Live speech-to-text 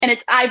And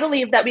I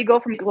believe that we go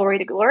from glory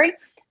to glory,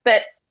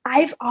 but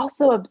I've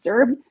also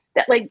observed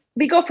that like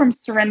we go from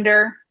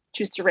surrender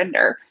to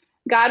surrender.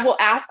 God will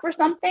ask for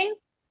something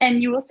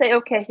and you will say,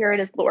 okay, here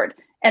it is, Lord.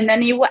 And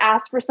then you will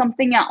ask for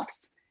something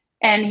else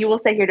and you will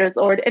say, here it is,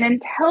 Lord.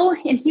 And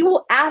he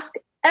will ask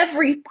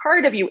every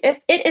part of you. If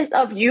it is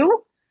of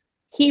you,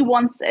 he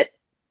wants it.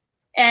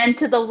 And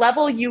to the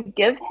level you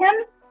give him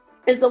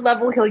is the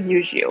level he'll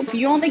use you. If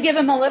you only give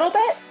him a little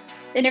bit,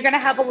 then you're going to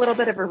have a little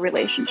bit of a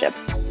relationship.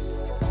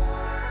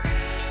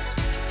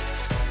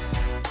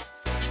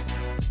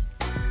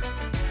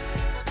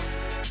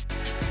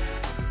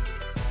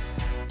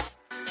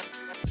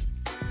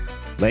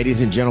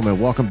 Ladies and gentlemen,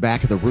 welcome back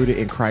to the Rooted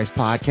in Christ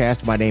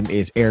podcast. My name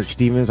is Eric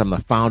Stevens. I'm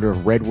the founder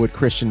of Redwood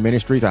Christian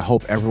Ministries. I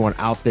hope everyone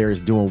out there is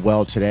doing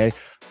well today.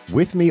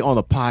 With me on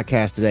the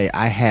podcast today,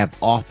 I have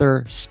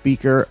author,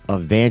 speaker,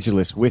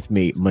 evangelist with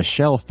me,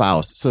 Michelle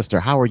Faust. Sister,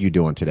 how are you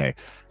doing today?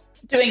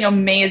 Doing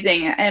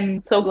amazing.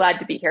 I'm so glad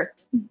to be here.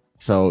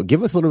 So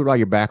give us a little bit about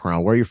your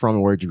background. Where are you from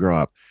and where did you grow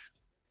up?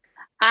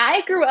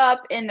 I grew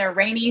up in the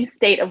rainy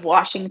state of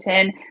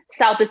Washington,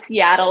 south of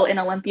Seattle in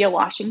Olympia,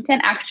 Washington.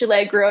 Actually,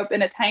 I grew up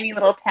in a tiny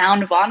little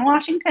town, Vaughan,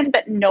 Washington,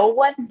 but no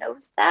one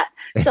knows that.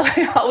 So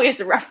I always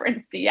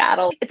reference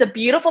Seattle. It's a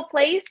beautiful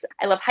place.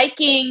 I love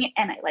hiking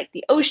and I like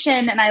the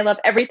ocean and I love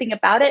everything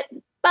about it,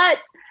 but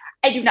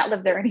I do not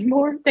live there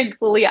anymore.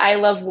 Thankfully, I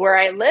love where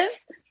I live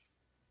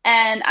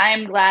and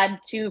I'm glad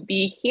to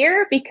be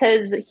here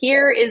because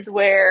here is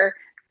where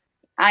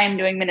I am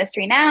doing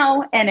ministry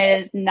now, and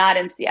it is not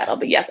in Seattle.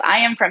 But yes, I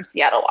am from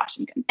Seattle,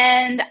 Washington.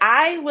 And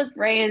I was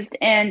raised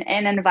in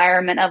an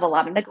environment of a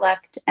lot of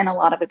neglect and a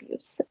lot of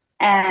abuse.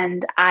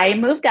 And I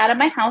moved out of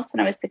my house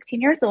when I was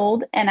 16 years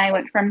old, and I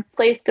went from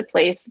place to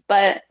place.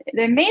 But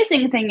the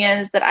amazing thing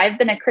is that I've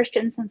been a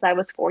Christian since I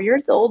was 4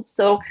 years old.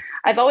 So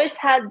I've always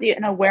had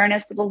an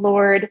awareness of the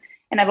Lord,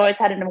 and I've always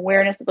had an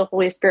awareness of the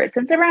Holy Spirit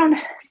since around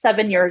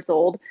 7 years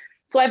old.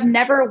 So I've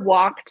never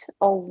walked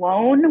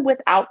alone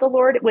without the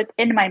Lord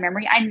within my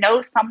memory. I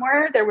know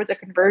somewhere there was a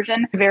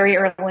conversion very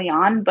early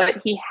on, but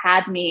he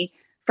had me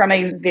from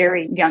a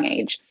very young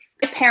age.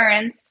 My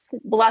parents,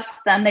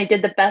 bless them, they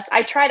did the best.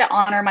 I try to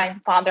honor my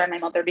father and my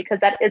mother because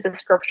that is a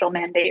scriptural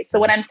mandate. So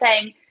what I'm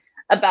saying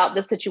about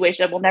the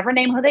situation, I will never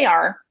name who they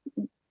are,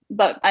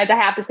 but I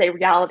have to say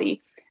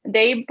reality.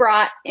 They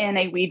brought in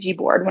a Ouija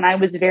board when I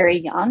was very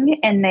young,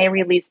 and they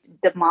released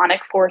demonic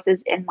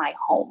forces in my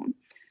home.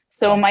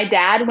 So my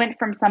dad went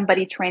from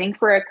somebody training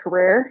for a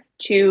career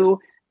to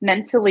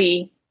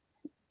mentally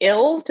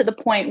ill to the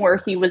point where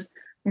he was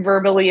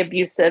verbally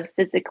abusive,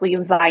 physically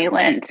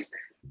violent.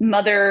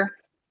 Mother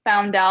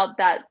found out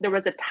that there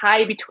was a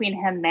tie between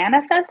him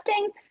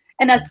manifesting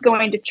and us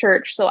going to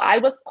church. So I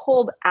was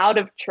pulled out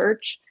of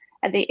church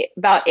at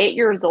about 8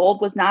 years old,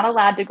 was not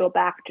allowed to go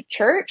back to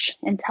church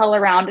until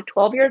around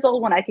 12 years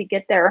old when I could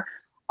get there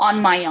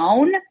on my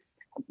own,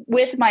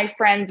 with my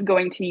friends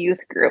going to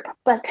youth group.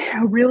 But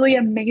a really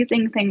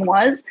amazing thing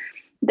was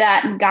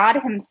that God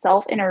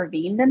himself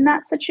intervened in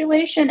that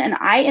situation. And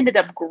I ended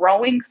up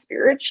growing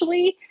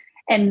spiritually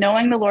and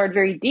knowing the Lord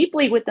very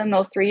deeply within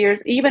those 3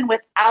 years, even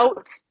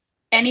without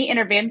any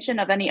intervention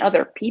of any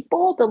other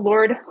people. The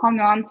Lord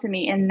hung on to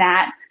me in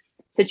that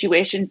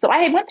situation. So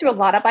I went through a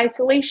lot of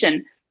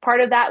isolation.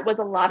 Part of that was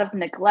a lot of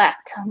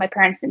neglect. My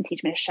parents didn't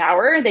teach me to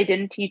shower. They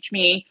didn't teach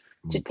me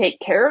to take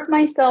care of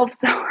myself.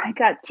 So I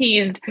got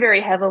teased very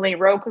heavily,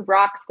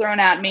 rocks thrown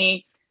at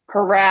me,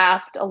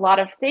 harassed, a lot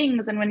of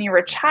things. And when you're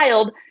a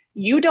child,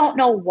 you don't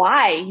know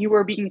why you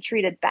were being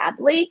treated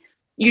badly.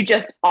 You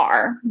just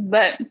are.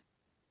 But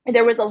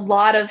there was a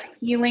lot of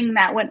healing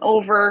that went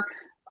over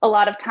a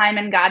lot of time,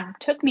 and God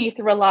took me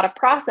through a lot of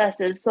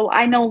processes. So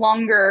I no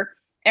longer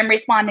am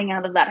responding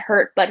out of that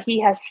hurt, but he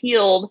has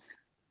healed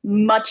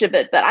much of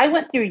it. But I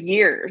went through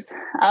years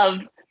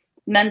of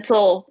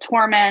mental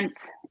torment,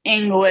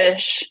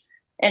 anguish,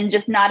 and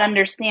just not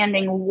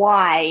understanding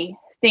why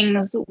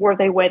things were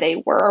the way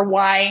they were, or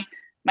why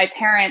my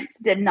parents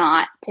did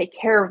not take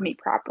care of me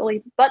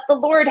properly. But the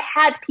Lord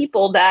had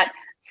people that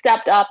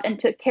stepped up and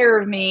took care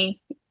of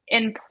me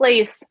in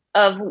place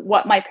of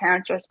what my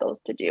parents are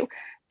supposed to do.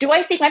 Do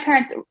I think my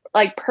parents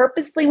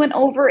purposely went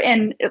over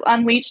and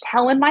unleashed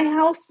hell in my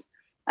house?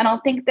 I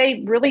don't think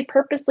they really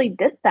purposely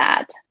did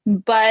that.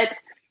 But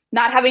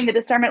not having the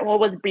discernment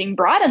what was being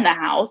brought in the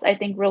house, I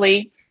think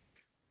really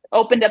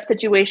opened up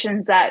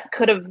situations that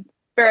could have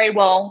very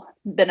well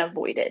been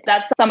avoided.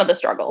 That's some of the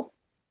struggle.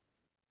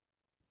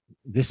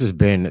 This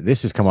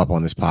has come up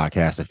on this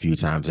podcast a few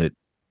times that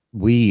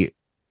we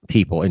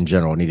people in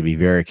general need to be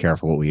very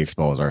careful what we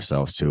expose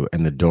ourselves to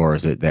and the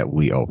doors that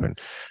we open.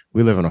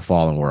 We live in a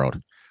fallen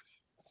world.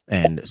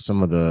 And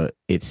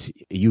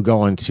you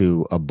go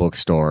into a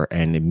bookstore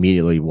and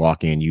immediately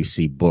walk in, you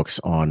see books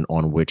on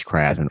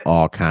witchcraft and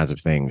all kinds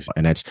of things.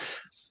 And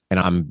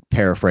I'm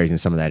paraphrasing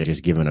some of that,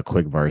 just giving a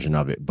quick version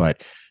of it.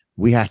 But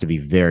we have to be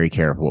very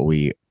careful what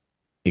we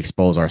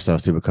expose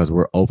ourselves to because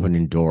we're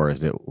opening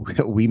doors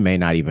that we may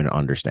not even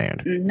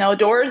understand. No,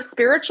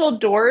 spiritual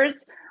doors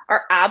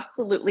are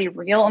absolutely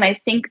real. And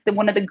I think that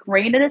one of the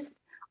greatest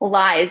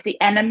lies the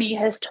enemy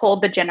has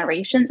told the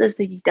generations is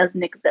that he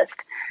doesn't exist,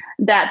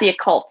 that the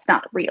occult's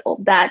not real,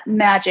 that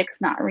magic's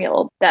not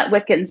real, that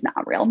Wiccan's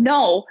not real.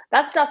 No,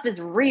 that stuff is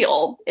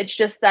real. It's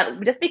just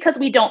that just because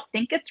we don't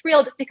think it's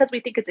real, just because we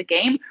think it's a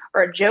game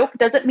or a joke,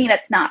 doesn't mean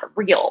it's not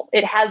real.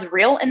 It has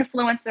real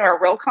influence. There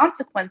are real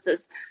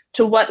consequences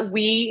to what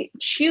we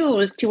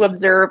choose to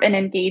observe and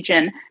engage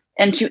in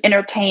and to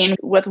entertain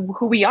with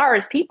who we are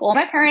as people.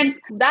 My parents,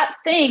 that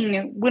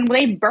thing, when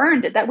they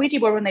burned it, that Ouija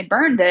board, when they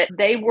burned it,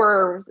 they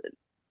were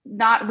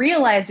not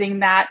realizing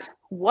that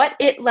what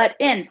it let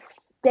in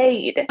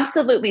stayed,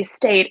 absolutely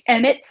stayed.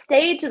 And it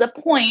stayed to the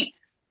point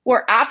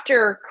where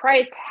after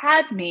Christ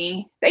had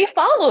me, they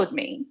followed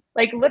me,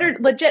 like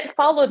legit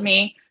followed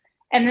me.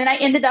 And then I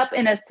ended up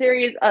in a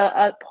series,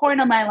 a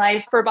point in my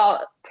life for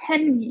about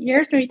 10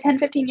 years, maybe 10,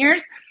 15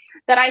 years,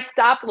 that I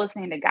stopped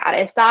listening to God.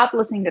 I stopped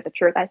listening to the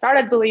truth. I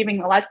started believing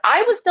the lies.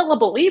 I was still a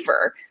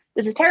believer.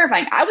 This is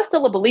terrifying. I was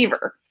still a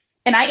believer.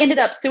 And I ended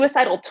up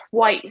suicidal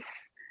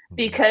twice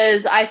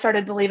because I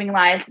started believing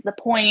lies to the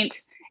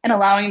point and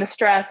allowing the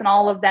stress and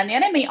all of that. And the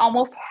enemy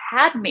almost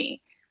had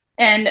me.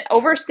 And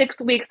over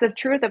 6 weeks of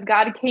truth of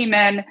God came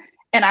in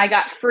and I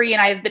got free.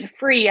 And I've been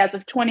free as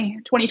of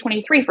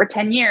 2023 for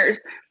 10 years.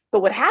 But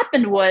what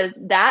happened was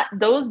that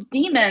those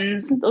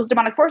demons, those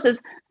demonic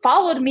forces,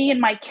 followed me and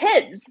my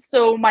kids.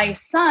 So my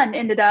son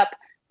ended up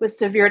with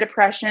severe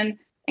depression,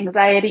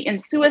 anxiety,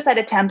 and suicide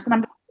attempts. And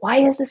I'm,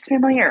 why is this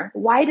familiar?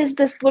 Why does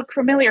this look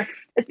familiar?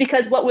 It's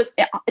because what was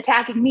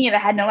attacking me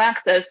that had no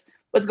access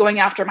was going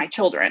after my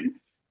children.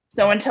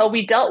 So until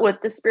we dealt with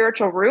the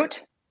spiritual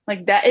root,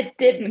 like that, it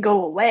didn't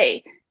go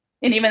away.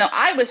 And even though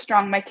I was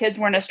strong, my kids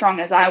weren't as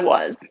strong as I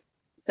was.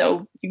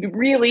 So you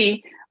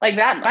really, like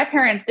that, my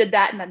parents did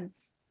that in the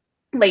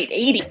late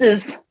 80s. This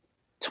is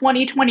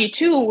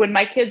 2022 when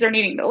my kids are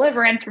needing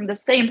deliverance from the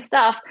same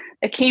stuff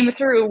that came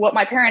through what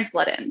my parents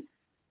let in.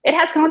 It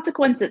has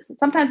consequences,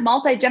 sometimes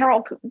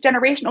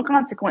multi-generational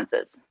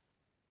consequences.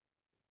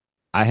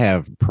 I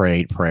have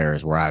prayed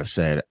prayers where I've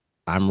said,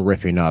 I'm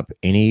ripping up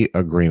any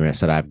agreements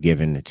that I've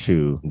given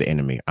to the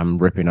enemy. I'm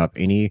ripping up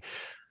any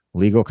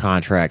legal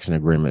contracts and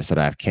agreements that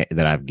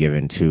I've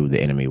given to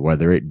the enemy,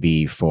 whether it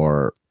be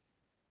for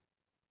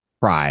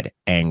pride,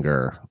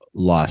 anger,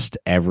 lust,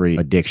 every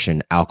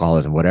addiction,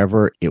 alcoholism,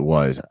 whatever it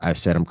was. I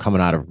said, I'm coming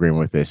out of agreement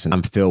with this and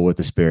I'm filled with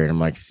the Spirit. I'm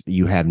like,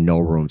 you have no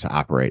room to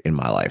operate in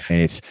my life.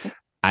 And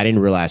I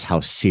didn't realize how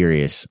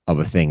serious of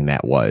a thing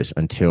that was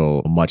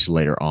until much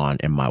later on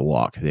in my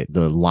walk.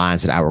 The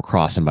lines that I were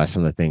crossing by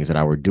some of the things that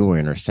I were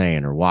doing or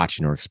saying or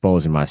watching or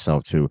exposing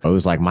myself to, it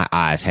was like my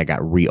eyes had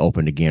got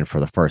reopened again for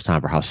the first time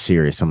for how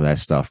serious some of that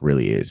stuff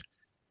really is.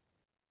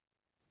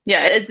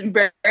 Yeah, it's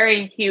very,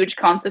 very huge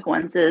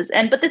consequences.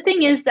 But the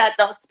thing is that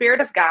the Spirit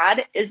of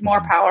God is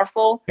more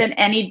powerful than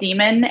any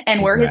demon.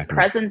 And where his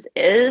presence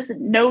is,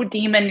 no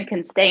demon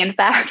can stay. In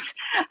fact,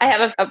 I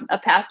have a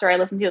pastor I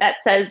listen to that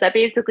says that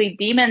basically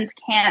demons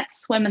can't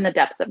swim in the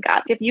depths of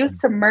God. If you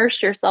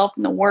submerge yourself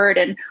in the word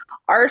and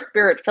are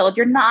spirit filled,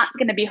 you're not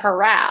going to be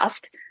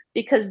harassed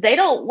because they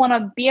don't want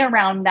to be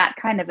around that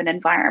kind of an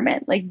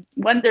environment. Like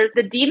when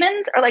the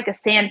demons are like a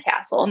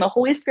sandcastle and the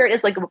Holy Spirit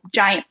is like a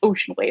giant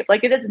ocean wave.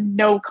 Like it is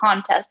no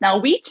contest. Now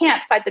we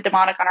can't fight the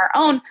demonic on our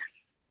own,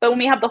 but when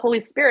we have the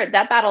Holy Spirit,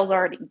 that battle's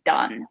already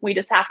done. We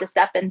just have to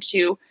step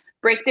into,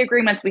 break the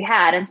agreements we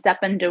had and step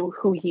into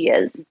who he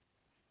is.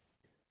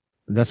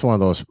 That's one of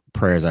those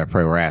prayers I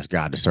pray where I ask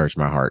God to search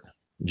my heart.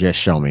 Just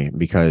show me,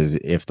 because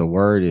if the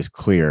word is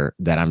clear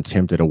that I'm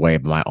tempted away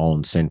by my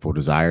own sinful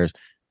desires,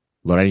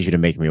 Lord, I need you to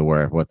make me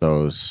aware of what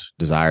those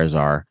desires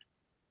are.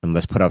 And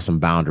let's put up some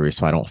boundaries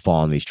so I don't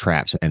fall in these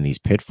traps and these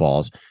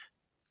pitfalls.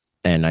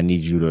 And I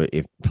need you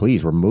to,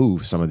 please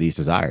remove some of these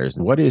desires.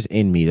 What is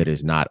in me that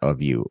is not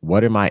of you?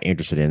 What am I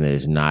interested in that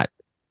is not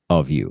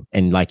of you?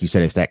 And like you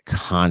said, it's that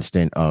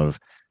constant of,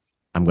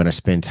 I'm going to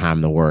spend time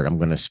in the word. I'm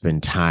going to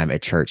spend time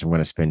at church. I'm going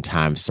to spend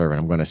time serving.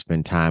 I'm going to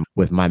spend time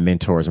with my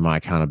mentors and my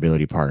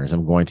accountability partners.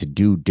 I'm going to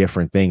do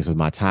different things with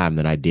my time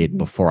than I did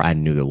before I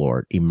knew the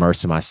Lord,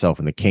 immersing myself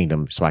in the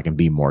kingdom so I can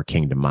be more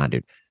kingdom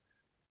minded.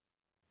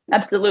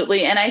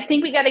 Absolutely. And I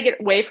think we got to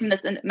get away from this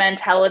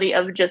mentality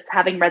of just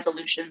having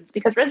resolutions,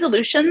 because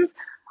resolutions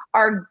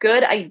are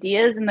good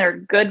ideas and they're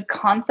good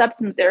concepts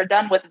and they're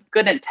done with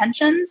good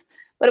intentions.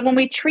 But when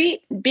we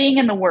treat being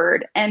in the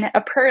word and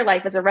a prayer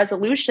life as a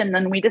resolution,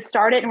 then we just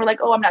start it and we're like,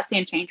 oh, I'm not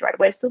seeing change right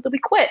away, so then we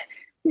quit.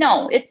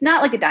 No, it's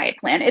not like a diet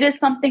plan. It is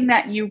something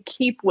that you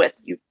keep with,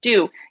 you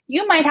do.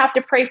 You might have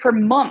to pray for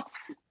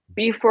months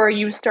before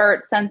you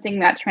start sensing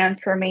that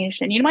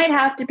transformation. You might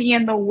have to be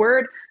in the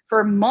word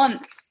for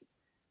months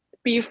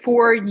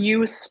before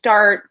you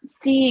start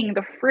seeing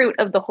the fruit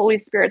of the Holy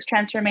Spirit's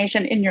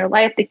transformation in your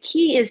life. The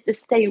key is to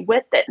stay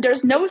with it.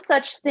 There's no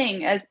such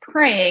thing as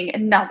praying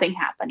and nothing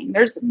happening.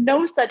 There's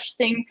no such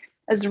thing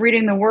as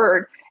reading the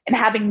word and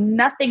having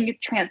nothing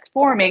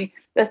transforming.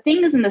 The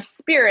things in the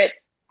spirit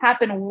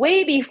happen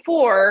way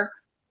before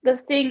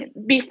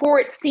before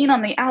it's seen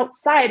on the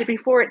outside,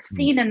 before it's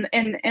seen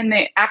in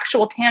the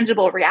actual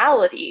tangible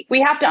reality. We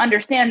have to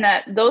understand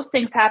that those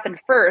things happen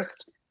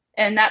first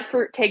And that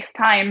fruit takes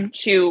time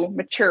to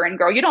mature and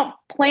grow. You don't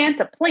plant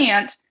a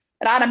plant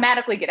and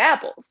automatically get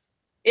apples.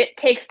 It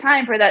takes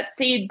time for that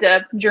seed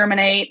to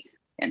germinate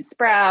and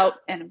sprout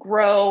and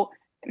grow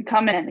and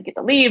come in and get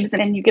the leaves, and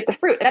then you get the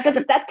fruit.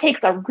 That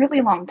takes a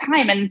really long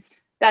time. And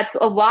that's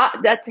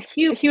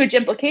huge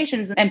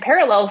implications and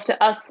parallels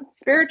to us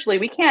spiritually.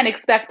 We can't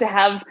expect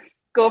to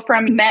go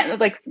from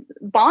like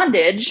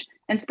bondage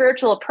and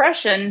spiritual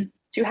oppression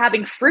to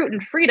having fruit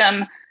and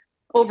freedom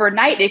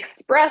overnight,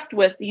 expressed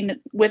with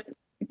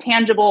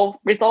tangible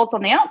results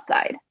on the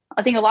outside.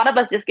 I think a lot of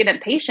us just get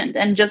impatient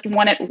and just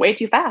want it way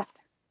too fast.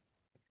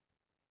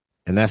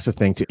 And that's the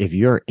thing too. If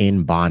you're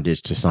in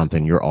bondage to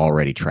something, you're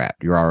already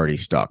trapped. You're already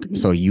stuck. Mm-hmm.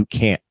 So you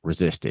can't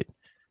resist it.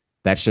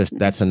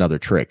 That's another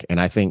trick.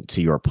 And I think,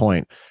 to your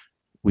point,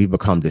 we've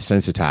become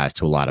desensitized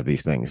to a lot of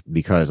these things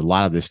because a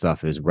lot of this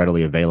stuff is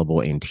readily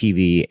available in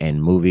TV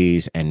and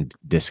movies and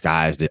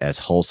disguised as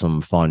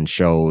wholesome, fun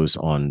shows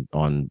on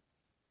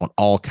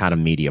all kind of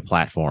media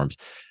platforms.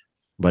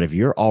 But if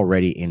you're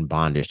already in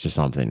bondage to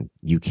something,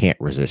 you can't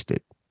resist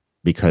it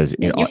because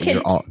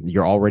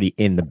you're already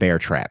in the bear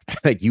trap.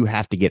 Like, you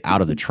have to get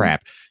out of the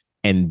trap,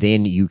 and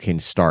then you can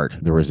start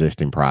the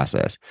resisting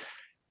process.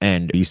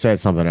 And you said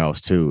something else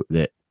too,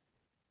 that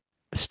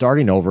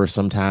starting over,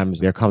 sometimes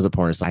there comes a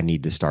point where I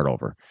need to start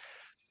over.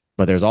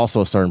 But there's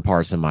also certain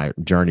parts in my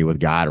journey with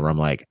God where I'm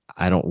like,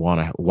 I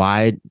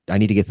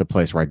need to get to the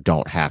place where I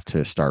don't have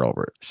to start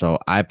over. So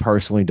I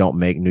personally don't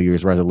make New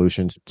Year's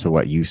resolutions,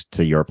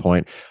 to your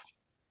point.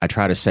 I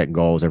try to set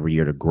goals every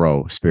year to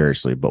grow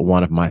spiritually. But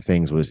one of my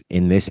things was,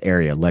 in this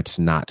area, let's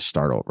not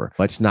start over.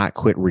 Let's not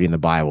quit reading the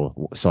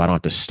Bible so I don't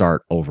have to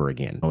start over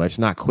again. Let's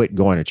not quit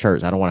going to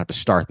church. I don't want to have to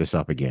start this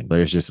up again.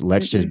 Let's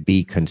just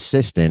be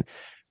consistent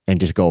and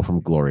just go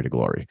from glory to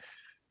glory.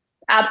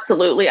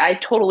 Absolutely. I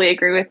totally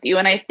agree with you.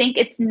 And I think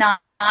it's not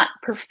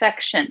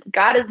perfection.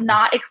 God is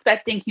not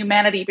expecting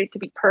humanity to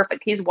be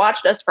perfect. He's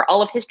watched us for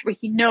all of history.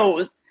 He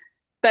knows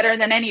better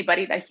than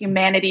anybody that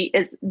humanity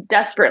is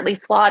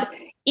desperately flawed.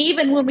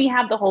 Even when we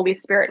have the Holy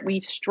Spirit, we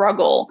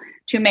struggle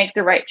to make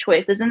the right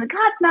choices. And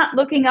God's not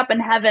looking up in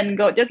heaven,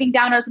 looking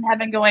down at us in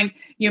heaven going,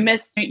 you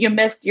missed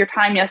your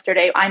time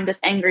yesterday. I'm just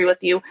angry with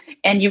you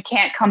and you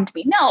can't come to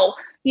me. No,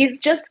 he's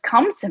just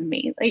come to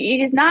me.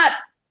 He's not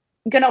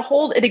going to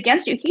hold it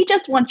against you. He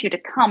just wants you to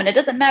come. And it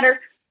doesn't matter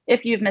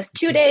if you've missed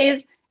 2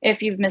 days,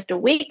 if you've missed a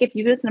week, if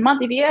you've missed a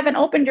month, if you haven't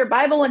opened your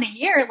Bible in a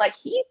year, like,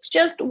 he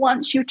just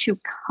wants you to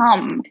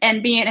come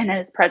and be in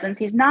his presence.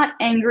 He's not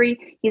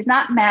angry. He's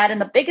not mad.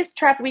 And the biggest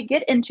trap we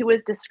get into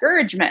is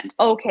discouragement.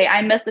 Okay,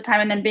 I missed the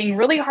time, and then being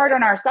really hard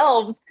on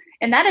ourselves.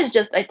 And that is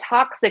just a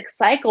toxic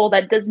cycle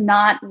that does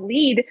not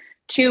lead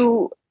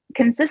to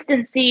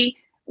consistency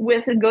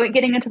with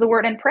getting into the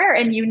word and prayer.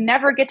 And you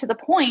never get to the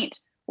point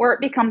where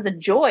it becomes a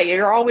joy.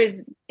 You're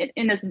always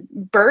in this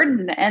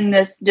burden and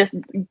this just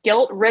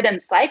guilt-ridden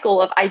cycle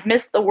of, I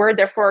missed the word,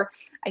 therefore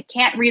I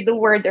can't read the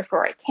word,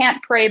 therefore I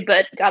can't pray,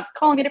 but God's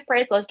calling me to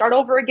pray, so I start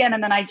over again.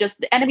 And then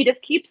the enemy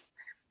just keeps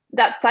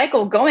that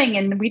cycle going,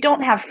 and we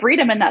don't have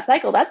freedom in that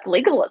cycle. That's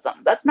legalism.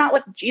 That's not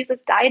what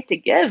Jesus died to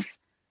give.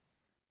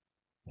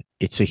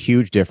 It's a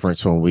huge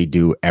difference when we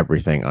do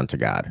everything unto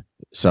God.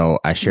 So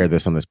I shared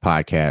this on this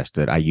podcast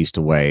that I used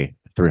to weigh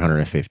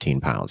 315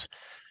 pounds.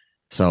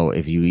 So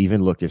if you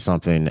even look at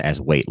something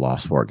as weight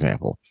loss, for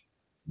example,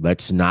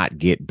 let's not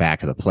get back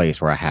to the place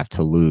where I have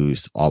to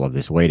lose all of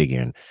this weight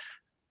again.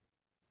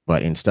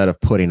 But instead of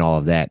putting all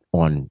of that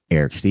on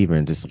Eric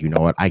Stevens, it's, you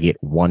know what? I get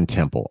one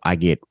temple. I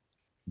get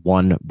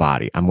one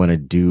body. I'm going to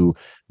do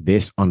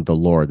this unto the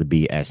Lord to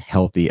be as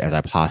healthy as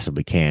I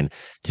possibly can,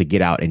 to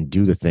get out and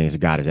do the things that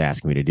God is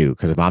asking me to do.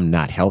 Because if I'm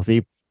not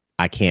healthy,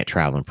 I can't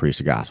travel and preach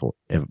the gospel,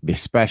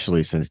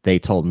 especially since they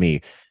told me,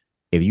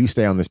 if you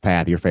stay on this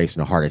path, you're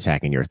facing a heart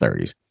attack in your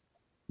 30s,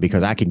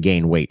 because I could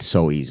gain weight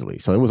so easily.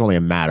 So it was only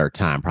a matter of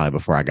time, probably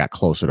before I got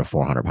closer to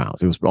 400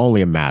 pounds. It was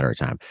only a matter of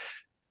time.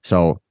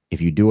 So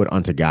if you do it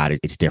unto God,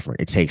 it's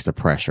different. It takes the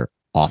pressure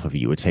off of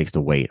you. It takes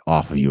the weight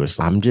off of you.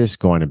 I'm just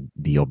going to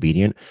be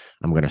obedient.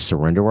 I'm going to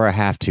surrender where I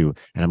have to,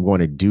 and I'm going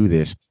to do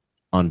this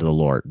unto the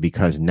Lord,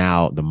 because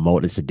now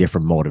it's a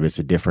different motive. It's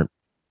a different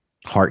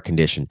heart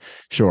condition.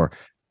 Sure,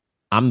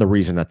 I'm the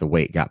reason that the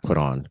weight got put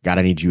on. God,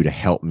 I need you to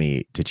help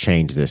me to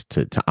change this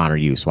to honor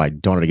you, so I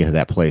don't want to get to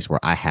that place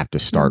where I have to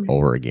start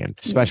over again.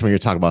 Especially when you're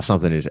talking about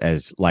something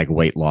as like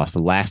weight loss.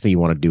 The last thing you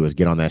want to do is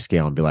get on that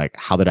scale and be like,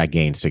 how did I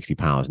gain 60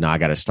 pounds? Now I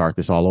got to start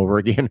this all over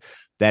again.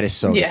 That is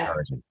so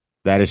discouraging.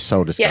 That is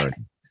so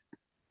discouraging.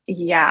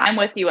 Yeah, I'm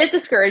with you. It's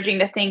discouraging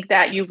to think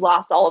that you've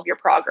lost all of your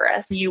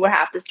progress. You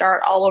have to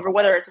start all over,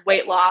 whether it's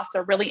weight loss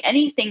or really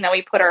anything that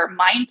we put our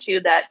mind to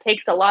that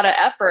takes a lot of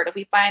effort. If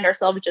we find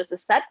ourselves just a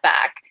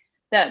setback,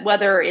 that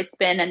whether it's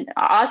been an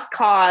us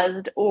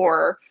caused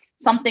or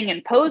something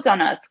imposed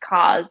on us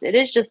caused, it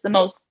is just the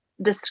most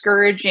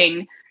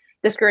discouraging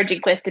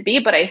place to be.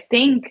 But I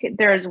think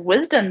there's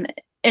wisdom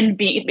in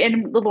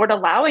the Lord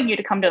allowing you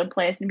to come to a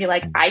place and be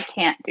like, I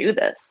can't do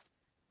this.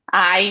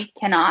 I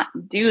cannot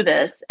do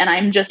this. And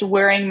I'm just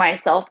wearing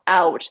myself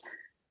out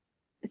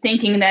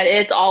thinking that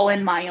it's all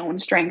in my own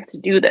strength to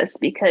do this,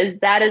 because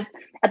that is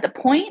at the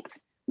point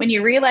when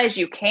you realize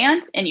you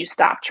can't and you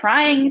stop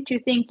trying to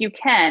think you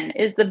can,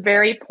 is the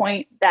very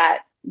point that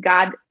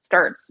God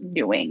starts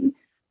doing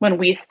when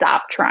we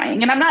stop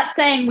trying. And I'm not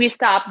saying we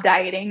stop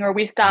dieting or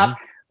we stop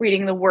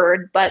reading the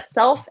word, but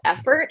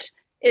self-effort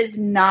is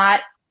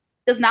not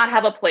does not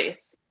have a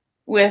place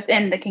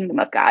within the kingdom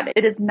of God.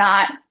 It is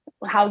not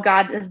how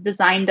God has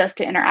designed us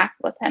to interact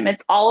with him.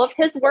 It's all of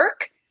his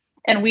work,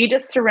 and we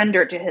just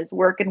surrender to his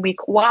work and we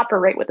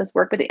cooperate with his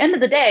work. But at the end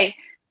of the day,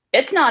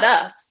 it's not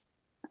us.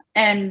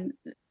 And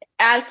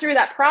as through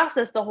that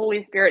process, the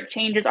Holy Spirit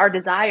changes our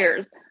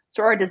desires.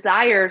 So our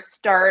desires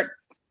start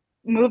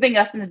moving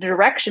us in the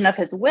direction of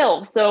his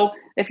will. So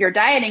if you're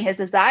dieting, his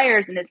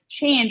desires and his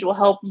change will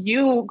help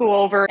you go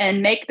over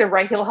and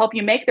he'll help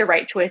you make the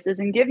right choices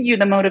and give you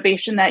the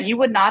motivation that you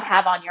would not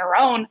have on your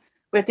own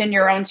within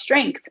your own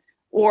strength.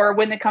 Or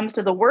when it comes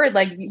to the word,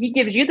 like he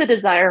gives you the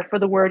desire for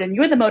the word and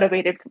you're the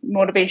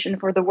motivation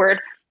for the word,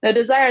 the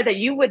desire that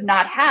you would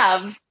not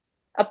have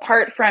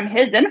apart from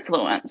his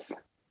influence.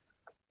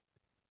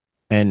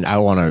 And I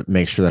want to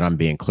make sure that I'm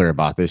being clear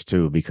about this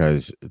too,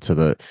 because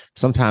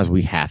sometimes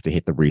we have to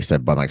hit the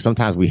reset button. Like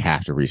sometimes we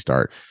have to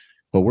restart.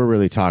 What we're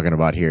really talking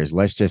about here is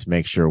let's just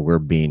make sure we're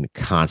being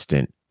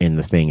constant in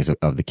the things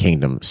of the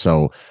kingdom.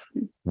 So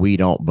we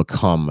don't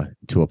become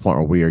to a point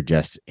where we are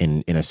just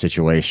in a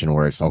situation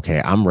where it's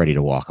okay, I'm ready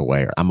to walk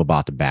away, or I'm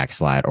about to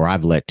backslide, or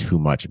I've let too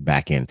much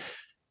back in.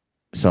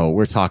 So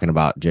we're talking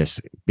about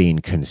just being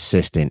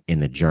consistent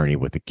in the journey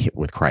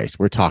with Christ.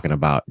 We're talking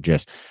about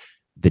just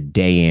the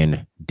day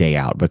in, day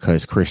out,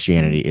 because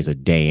Christianity is a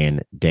day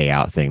in, day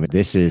out thing.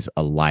 This is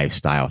a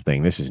lifestyle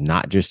thing. This is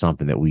not just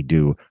something that we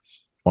do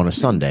on a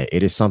Sunday.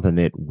 It is something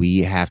that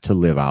we have to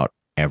live out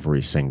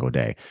every single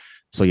day.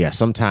 So yeah,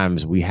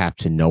 sometimes we have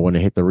to know when to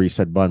hit the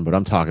reset button, but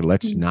I'm talking,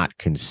 let's not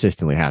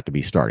consistently have to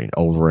be starting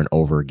over and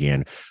over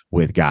again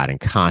with God and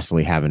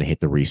constantly having to hit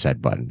the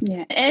reset button.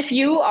 Yeah. If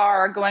you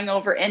are going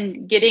over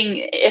and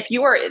if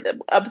you are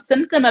a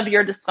symptom of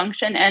your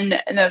dysfunction and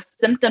a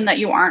symptom that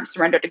you aren't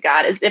surrendered to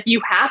God is if you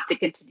have to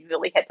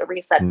continually hit the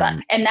reset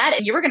button, and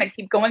that you were going to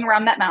keep going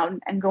around that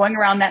mountain and going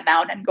around that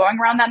mountain and going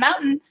around that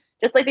mountain,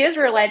 just like the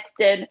Israelites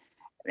did,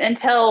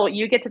 until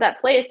you get to that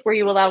place where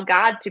you allow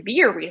God to be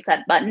your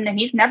reset button, and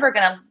he's never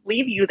going to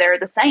leave you there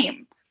the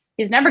same.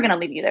 He's never going to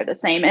leave you there the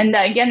same. And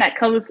again, that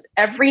goes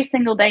every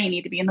single day. You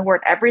need to be in the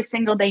word. Every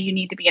single day you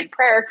need to be in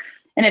prayer.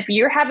 And if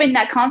you're having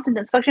that constant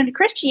dysfunction,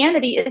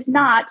 Christianity is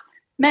not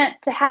meant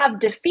to have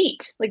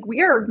defeat. Like,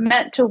 we are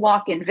meant to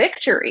walk in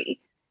victory.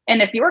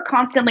 And if you're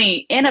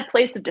constantly in a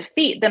place of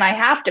defeat, then I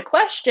have to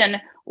question,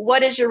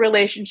 what is your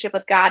relationship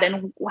with God,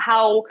 and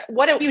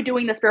what are you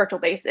doing the spiritual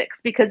basics?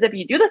 Because if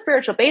you do the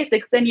spiritual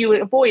basics, then you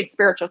avoid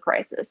spiritual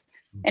crisis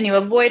and you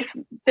avoid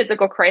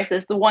physical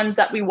crisis, the ones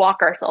that we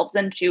walk ourselves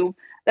into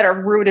that are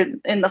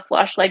rooted in the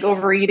flesh, like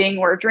overeating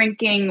or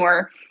drinking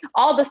or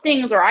all the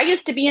things. Or I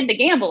used to be into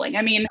gambling.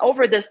 I mean,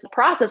 over this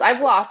process,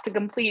 I've lost a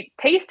complete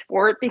taste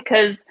for it,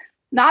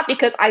 not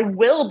because I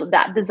willed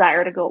that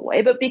desire to go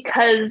away, but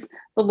because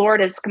the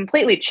Lord has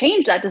completely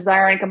changed that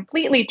desire and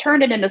completely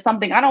turned it into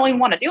something I don't even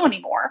want to do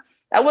anymore.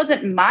 That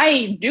wasn't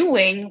my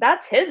doing.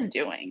 That's his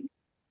doing.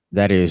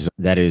 That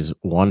is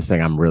one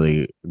thing I'm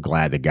really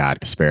glad that God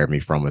spared me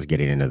from, was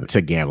getting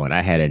into gambling.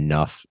 I had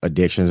enough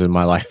addictions in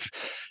my life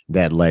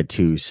that led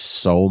to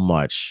so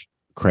much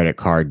credit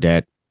card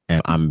debt.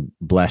 And I'm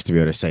blessed to be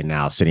able to say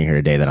now, sitting here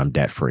today, that I'm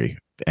debt free.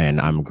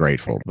 And I'm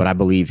grateful. But I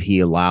believe he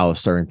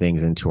allows certain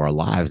things into our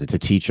lives to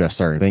teach us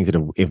certain things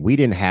that if we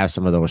didn't have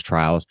some of those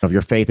trials, if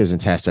your faith isn't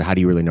tested, how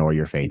do you really know where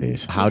your faith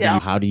is? How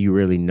do you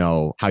really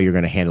know how you're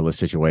going to handle a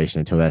situation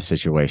until that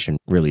situation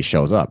really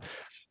shows up?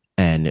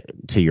 And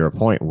to your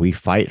point, we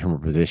fight from a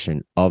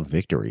position of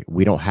victory.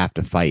 We don't have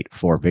to fight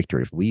for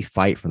victory. We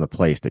fight from the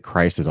place that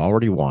Christ has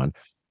already won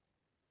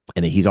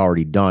and that he's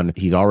already done.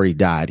 He's already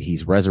died.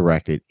 He's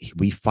resurrected.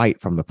 We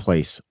fight from the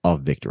place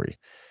of victory.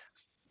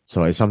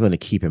 So it's something to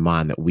keep in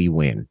mind that we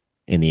win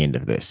in the end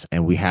of this.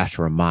 And we have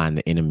to remind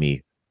the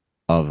enemy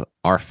of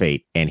our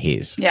fate and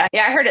his. Yeah.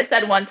 I heard it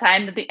said one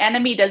time that the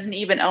enemy doesn't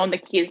even own the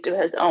keys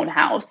to his own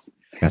house.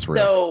 That's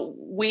real. So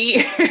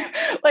we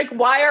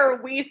why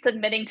are we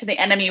submitting to the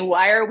enemy?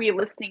 Why are we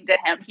listening to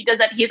him?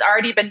 He's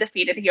already been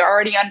defeated. He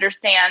already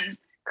understands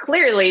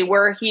clearly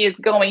where he is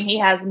going. He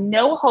has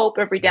no hope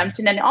of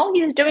redemption. And all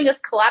he is doing is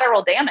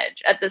collateral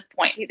damage at this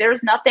point.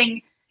 There's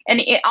nothing. And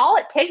all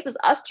it takes is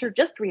us to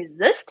just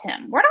resist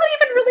him. We're not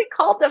even really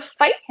called to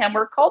fight him.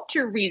 We're called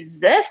to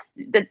resist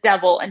the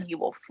devil and he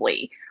will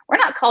flee. We're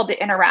not called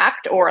to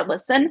interact or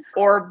listen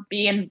or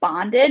be in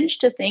bondage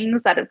to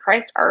things that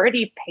Christ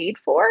already paid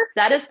for.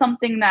 That is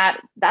something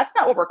that's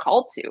not what we're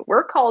called to.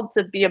 We're called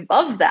to be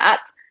above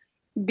that,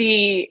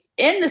 be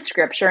in the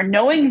scripture,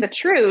 knowing the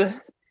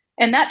truth.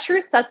 And that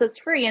truth sets us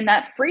free. And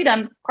that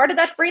freedom, part of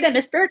that freedom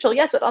is spiritual.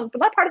 Yes, but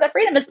that part of that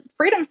freedom is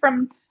freedom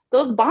from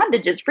those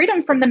bondages,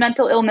 freedom from the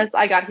mental illness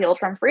I got healed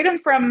from, freedom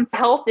from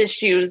health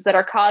issues that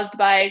are caused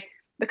by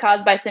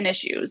sin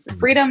issues,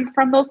 freedom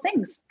from those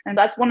things. And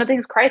that's one of the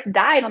things Christ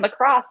died on the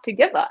cross to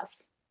give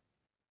us.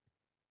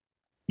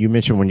 You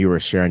mentioned when you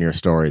were sharing your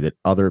story that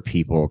other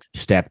people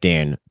stepped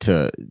in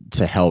to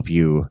help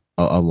you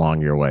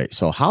along your way.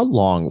 So how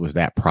long was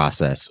that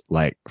process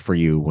like for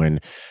you when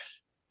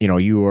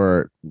you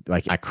were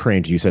like, I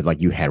cringe, you said like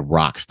you had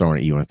rocks thrown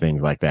at you and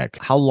things like that.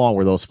 How long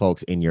were those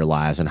folks in your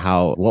lives and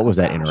what Oh was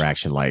that gosh.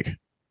 interaction like?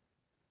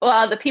 Well,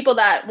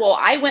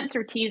 I went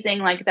through teasing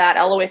like that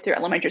all the way through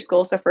elementary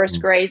school. So first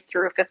Mm, grade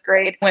through fifth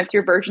grade, went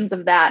through versions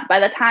of that.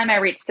 By the time I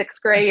reached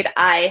sixth grade,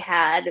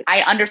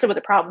 I understood what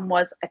the problem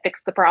was. I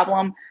fixed the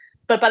problem.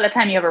 But by the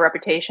time you have a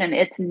reputation,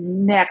 it's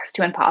next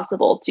to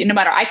impossible to, no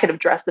matter, I could have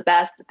dressed the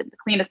best, the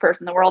cleanest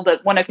person in the world, but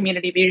when a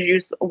community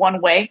views you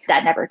one way,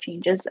 that never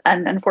changes.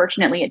 And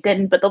unfortunately it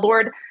didn't. But the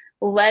Lord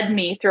led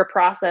me through a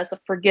process of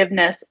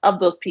forgiveness of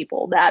those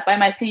people that by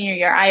my senior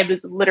year, I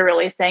was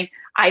literally saying,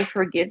 I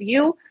forgive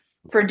you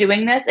for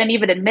doing this, and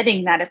even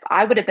admitting that if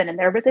I would have been in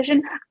their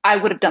position, I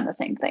would have done the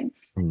same thing.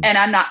 mm, And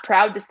I'm not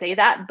proud to say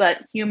that, but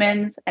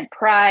humans and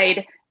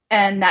pride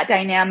and that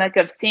dynamic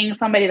of seeing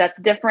somebody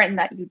that's different and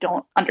that you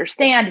don't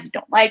understand, you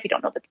don't like, you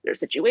don't know their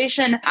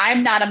situation.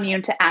 I'm not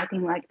immune to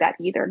acting like that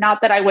either. Not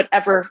that I would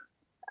ever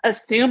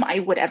assume I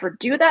would ever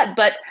do that,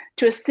 but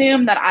to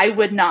assume that I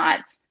would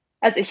not,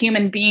 as a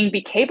human being,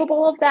 be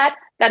capable of that,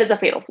 that is a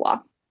fatal flaw.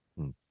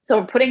 mm.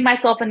 So putting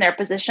myself in their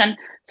position.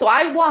 So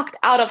I walked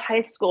out of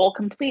high school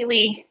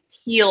completely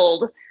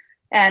healed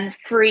and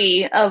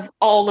free of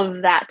all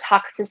of that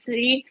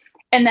toxicity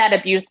and that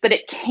abuse. But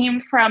it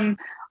came from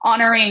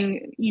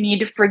honoring you need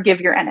to forgive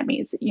your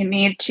enemies. You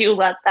need to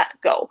let that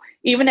go.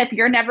 Even if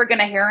you're never going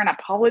to hear an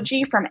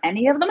apology from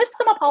any of them.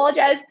 Some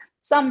apologized,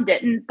 some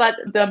didn't, but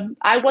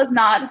I was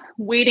not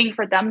waiting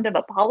for them to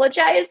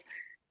apologize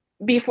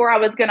before I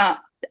was going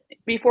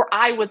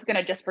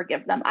to just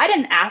forgive them. I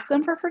didn't ask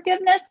them for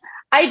forgiveness.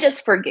 I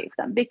just forgave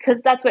them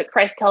because that's what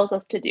Christ tells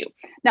us to do.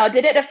 Now,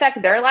 did it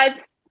affect their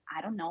lives?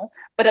 I don't know,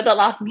 but it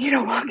allowed me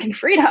to walk in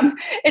freedom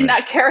and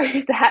Right. not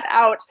carry that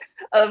out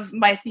of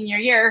my senior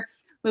year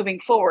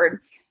moving forward.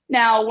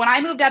 Now, when I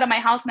moved out of my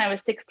house when I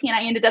was 16,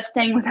 I ended up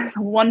staying with this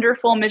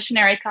wonderful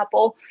missionary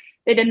couple.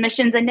 They did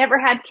missions. I never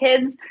had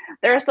kids.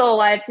 They're still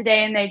alive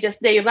today, and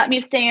they let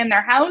me stay in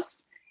their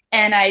house.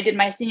 And I did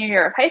my senior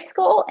year of high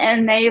school,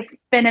 and they've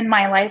been in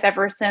my life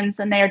ever since.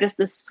 And they are just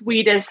the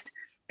sweetest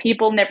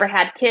people. Never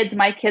had kids.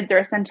 My kids are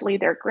essentially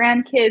their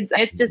grandkids.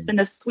 It's just Mhm. been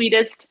the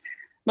sweetest,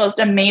 most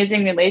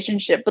amazing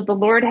relationship. But the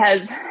Lord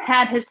has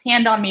had his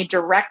hand on me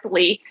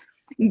directly,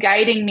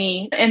 guiding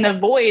me in the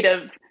void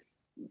of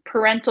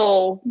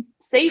parental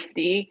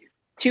safety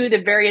to the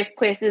various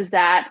places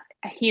that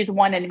he's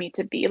wanted me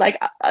to be. Like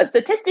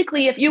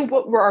statistically, if you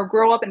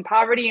grow up in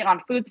poverty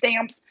on food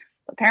stamps,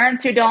 the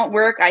parents who don't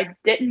work, I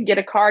didn't get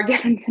a car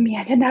given to me.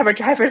 I didn't have a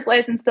driver's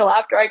license till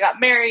after I got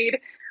married.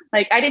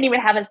 Like I didn't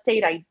even have a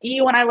state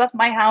ID when I left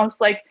my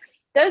house. Like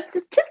the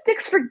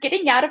statistics for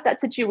getting out of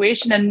that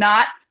situation and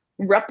not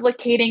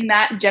replicating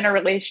that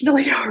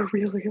generationally are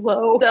really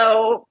low.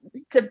 So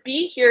to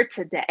be here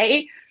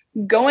today,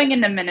 going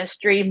into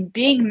ministry,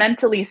 being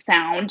mentally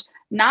sound,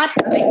 not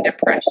having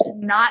depression,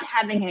 not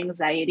having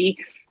anxiety,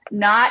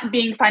 not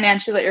being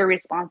financially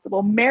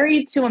irresponsible,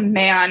 married to a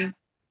man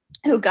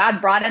who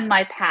God brought in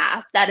my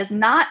path that is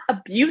not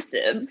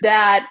abusive,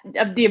 that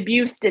the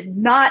abuse did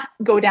not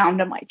go down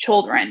to my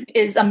children,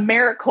 is a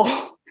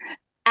miracle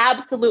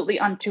absolutely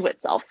unto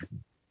itself.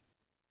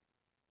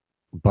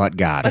 But But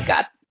God.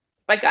 God,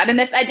 but God. And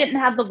if I didn't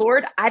have the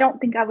Lord, I don't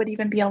think I would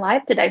even be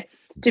alive today.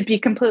 To be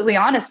completely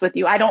honest with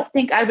you, I don't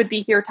think I would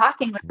be here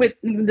talking with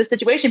the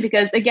situation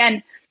because,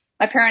 again,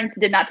 my parents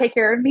did not take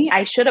care of me.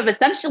 I should have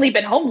essentially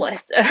been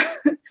homeless.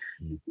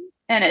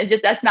 And it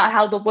just, that's not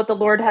how where the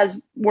Lord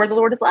has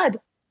led.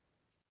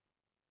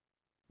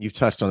 You've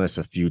touched on this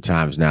a few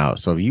times now.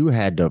 So if you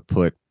had to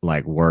put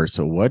like words,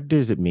 so what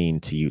does it mean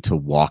to you to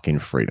walk in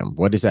freedom?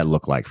 What does that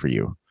look like for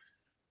you?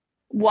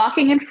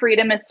 Walking in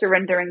freedom is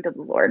surrendering to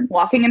the Lord.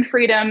 Walking in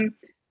freedom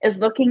is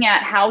looking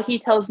at how he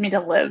tells me to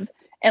live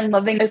and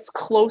living as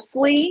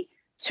closely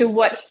to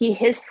what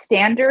his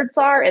standards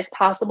are as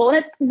possible.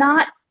 And it's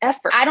not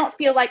effort. I don't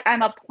feel like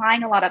I'm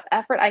applying a lot of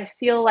effort. I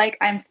feel like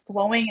I'm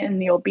flowing in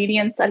the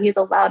obedience that he's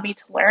allowed me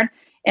to learn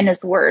in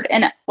his word.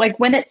 And like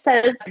when it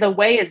says the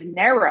way is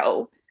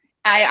narrow,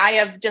 I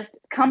have just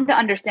come to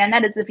understand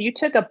that as if you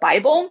took a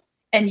Bible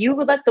and you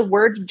would let the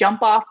words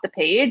jump off the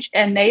page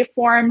and they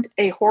formed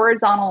a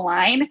horizontal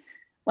line,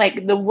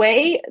 like the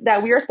way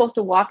that we are supposed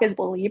to walk as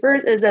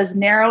believers is as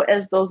narrow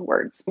as those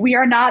words. We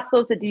are not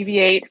supposed to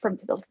deviate from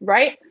to the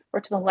right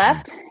or to the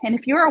left. And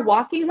if you are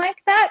walking like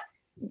that,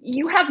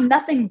 you have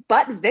nothing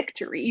but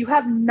victory. You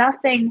have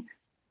nothing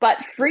but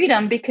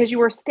freedom because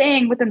you are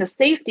staying within the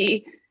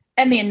safety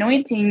and the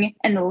anointing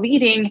and the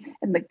leading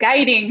and the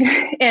guiding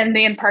and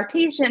the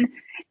impartation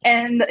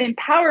and the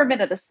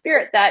empowerment of the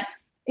Spirit that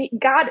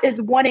God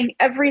is wanting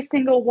every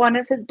single one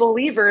of his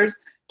believers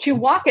to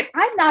walk it.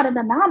 I'm not an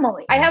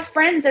anomaly. I have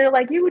friends that are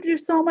like, you would do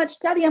so much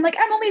study. I'm like,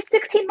 I'm only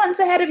 16 months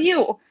ahead of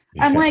you.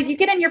 I'm Yeah. like, you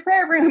get in your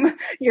prayer room,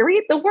 you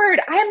read the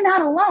word. I'm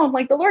not alone.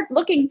 Like the Lord's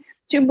looking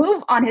to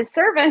move on his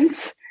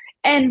servants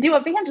and do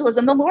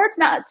evangelism. The Lord's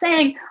not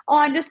saying, oh,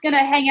 I'm just going to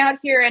hang out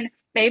here and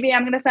maybe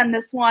I'm going to send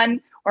this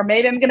one, or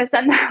maybe I'm going to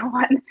send that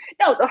one.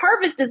 No, the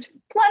harvest is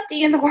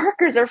plenty and the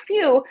workers are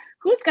few.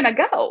 Who's going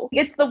to go?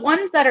 It's the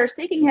ones that are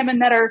seeking him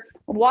and that are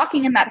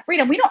walking in that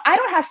freedom. I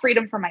don't have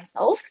freedom for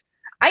myself.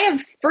 I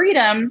have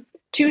freedom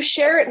to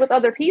share it with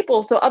other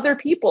people so other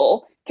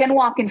people can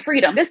walk in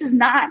freedom. This is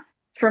not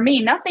for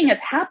me. Nothing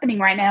that's happening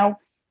right now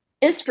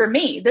is for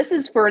me. This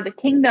is for the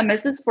kingdom.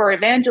 This is for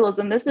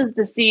evangelism. This is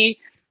to see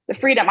the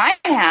freedom I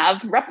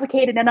have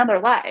replicated in other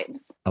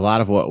lives. A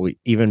lot of what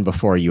even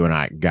before you and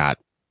I got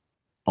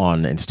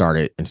on and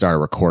started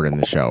recording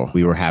the show,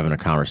 we were having a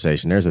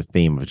conversation. There's a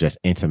theme of just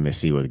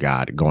intimacy with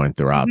God going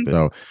throughout. Mm-hmm.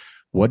 So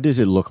what does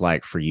it look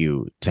like for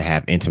you to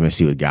have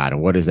intimacy with God?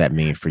 And what does that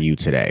mean for you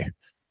today?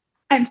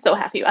 I'm so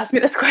happy you asked me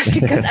this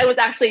question because I was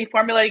actually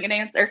formulating an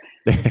answer.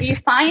 We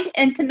find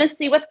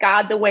intimacy with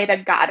God the way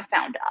that God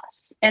found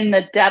us, in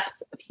the depths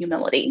of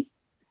humility.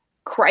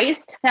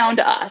 Christ found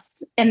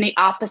us in the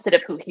opposite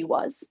of who he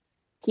was.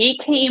 He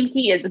came,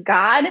 he is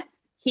God,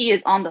 he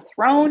is on the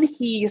throne,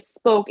 he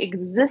spoke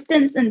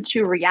existence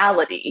into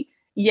reality,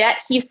 yet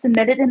he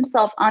submitted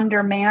himself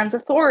under man's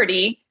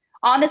authority.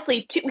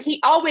 Honestly,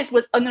 he always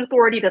was an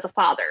authority to the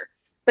Father.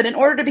 But in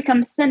order to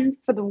become sin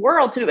for the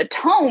world, to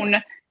atone,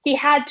 he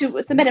had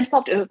to submit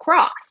himself to a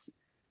cross.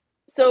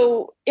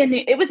 So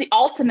it was the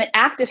ultimate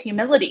act of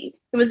humility.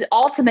 It was the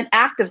ultimate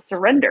act of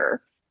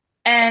surrender.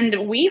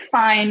 And we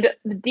find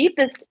the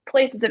deepest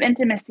places of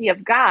intimacy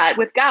of God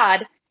with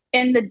God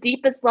in the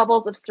deepest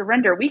levels of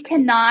surrender. We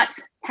cannot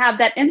have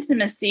that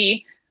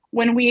intimacy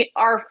when we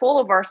are full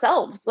of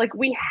ourselves. Like,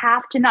 we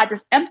have to not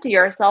just empty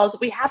ourselves.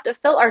 We have to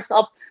fill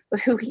ourselves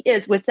with who he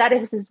is, which that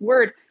is his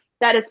word.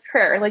 That is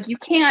prayer. Like, you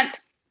can't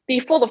be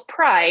full of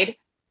pride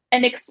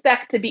and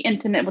expect to be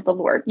intimate with the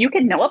Lord. You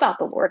can know about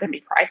the Lord and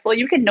be prideful.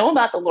 You can know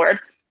about the Lord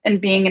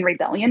and being in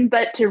rebellion,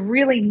 but to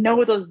really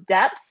know those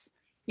depths,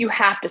 you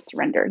have to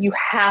surrender. You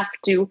have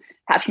to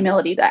have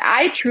humility. That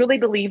I truly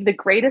believe the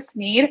greatest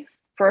need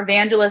for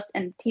evangelists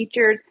and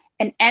teachers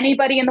and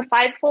anybody in the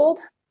fivefold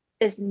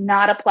is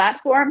not a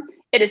platform.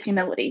 It is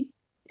humility.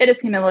 It is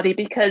humility,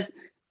 because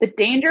the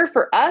danger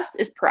for us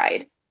is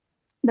pride.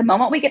 The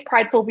moment we get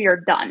prideful, we are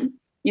done.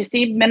 You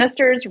see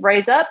ministers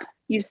rise up.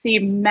 You see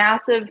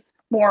massive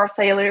moral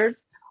failures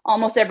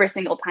almost every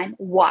single time.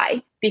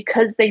 Why?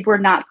 Because they were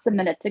not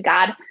submitted to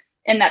God.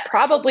 And that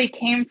probably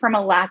came from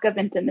a lack of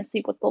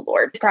intimacy with the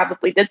Lord. It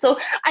probably did. So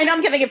I know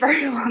I'm giving a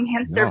very long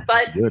answer,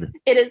 but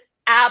it is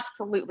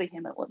absolutely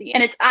humility.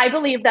 And I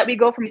believe that we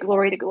go from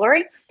glory to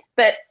glory,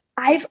 but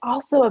I've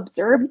also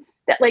observed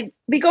that, like,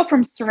 we go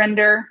from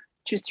surrender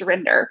to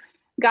surrender.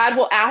 God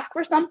will ask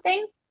for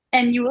something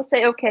and you will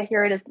say, okay,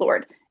 here it is,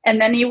 Lord. And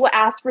then you will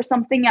ask for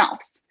something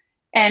else.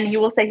 And he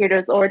will say, here it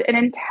is, Lord.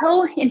 And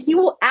he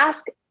will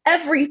ask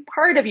every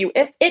part of you.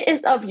 If it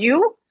is of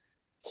you,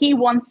 he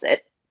wants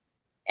it.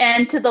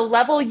 And to the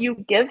level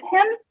you give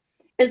him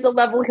is the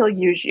level he'll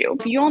use you.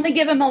 If you only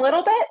give him a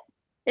little bit,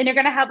 then you're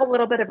going to have a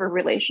little bit of a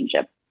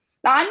relationship.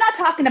 Now, I'm not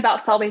talking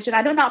about salvation.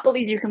 I do not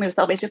believe you can lose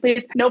salvation.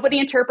 Please, nobody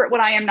interpret what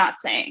I am not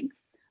saying.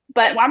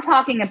 But I'm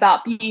talking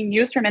about being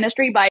used for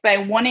ministry by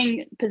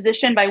wanting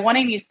position, by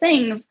wanting these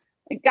things.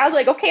 God's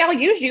like, okay, I'll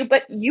use you,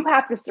 but you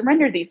have to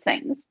surrender these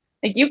things.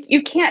 Like,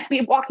 you can't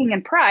be walking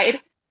in pride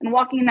and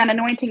walking in that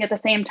anointing at the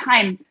same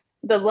time.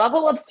 The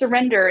level of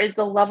surrender is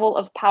the level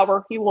of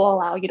power he will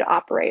allow you to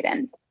operate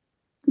in.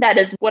 That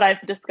is what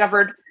I've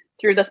discovered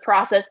through this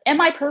process.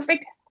 Am I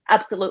perfect?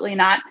 Absolutely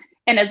not.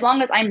 And as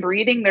long as I'm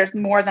breathing, there's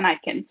more than I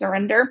can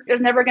surrender. There's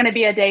never going to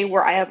be a day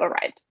where I have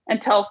arrived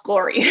until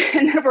glory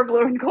and then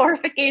we're in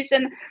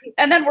glorification.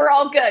 And then we're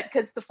all good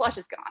because the flesh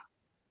is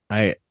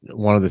gone.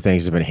 One of the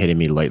things that's been hitting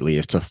me lately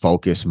is to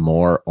focus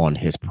more on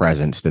his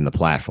presence than the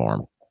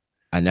platform.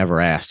 I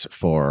never asked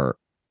for.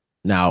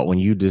 Now, when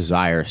you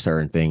desire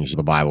certain things,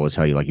 the Bible will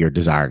tell you, like, you're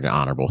desiring an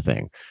honorable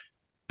thing.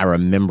 I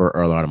remember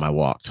early on in my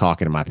walk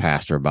talking to my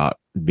pastor about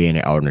being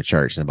an elder in the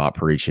church and about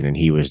preaching. And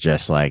he was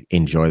just like,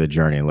 enjoy the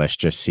journey and let's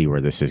just see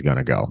where this is going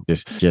to go.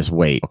 Just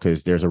wait,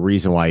 because there's a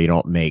reason why you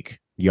don't make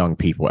young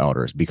people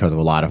elders, because of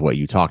a lot of what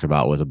you talked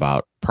about was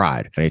about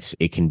pride. And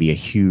it can be a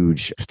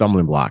huge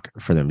stumbling block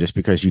for them just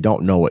because you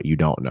don't know what you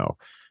don't know.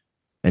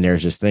 And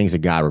there's just things that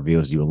God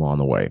reveals to you along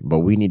the way. But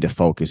we need to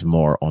focus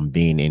more on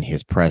being in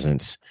his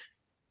presence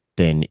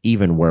than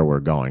even where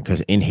we're going,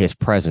 because in his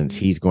presence,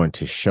 he's going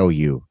to show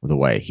you the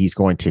way. He's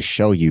going to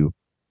show you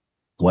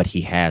what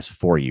he has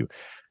for you.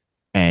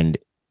 And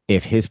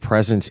if his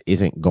presence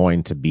isn't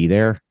going to be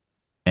there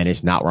and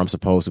it's not where I'm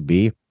supposed to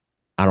be,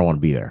 I don't want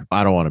to be there.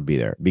 I don't want to be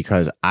there,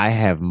 because I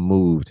have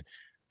moved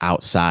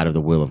outside of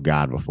the will of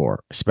God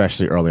before,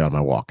 especially early on in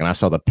my walk. And I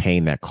saw the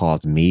pain that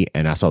caused me,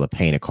 and I saw the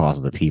pain it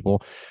caused other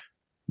people.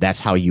 That's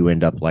how you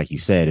end up, like you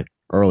said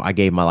earlier. I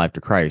gave my life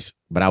to Christ,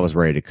 but I was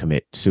ready to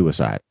commit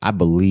suicide. I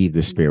believe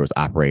the Spirit was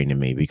operating in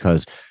me,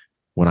 because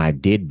when I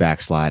did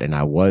backslide and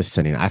I was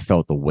sinning, I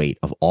felt the weight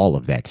of all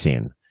of that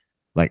sin.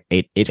 Like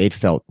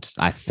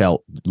I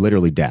felt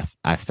literally death.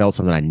 I felt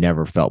something I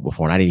never felt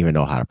before, and I didn't even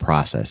know how to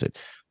process it.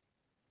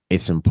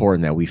 it's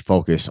important that we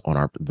focus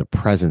on the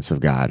presence of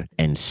God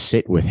and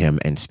sit with him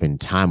and spend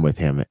time with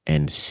him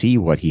and see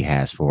what he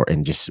has for,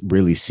 and just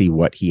really see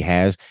what he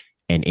has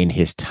and in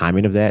his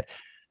timing of that,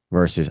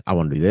 versus I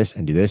want to do this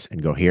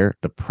and go here.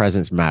 The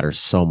presence matters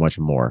so much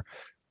more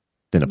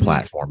than a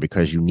platform,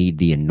 because you need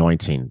the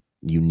anointing.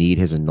 You need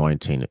his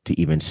anointing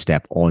to even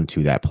step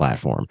onto that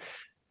platform.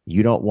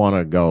 You don't want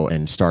to go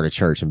and start a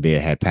church and be a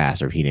head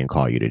pastor if he didn't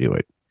call you to do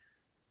it.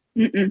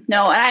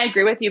 No, and I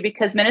agree with you,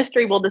 because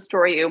ministry will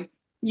destroy you.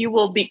 You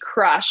will be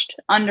crushed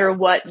under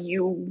what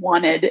you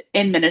wanted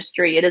in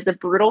ministry. It is a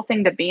brutal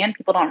thing to be in.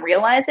 People don't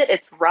realize it.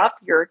 It's rough.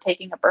 You're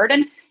taking a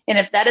burden. And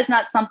if that is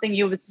not something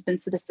you've been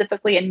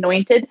specifically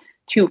anointed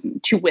to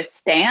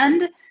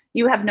withstand,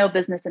 you have no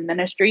business in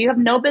ministry. You have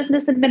no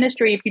business in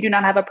ministry if you do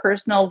not have a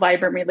personal,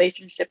 vibrant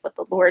relationship with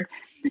the Lord.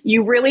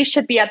 You really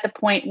should be at the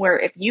point where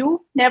if you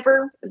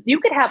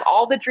could have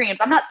all the dreams.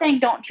 I'm not saying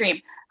don't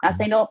dream. I'm not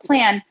saying don't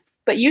plan,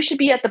 but you should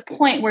be at the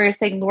point where you're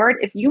saying, Lord,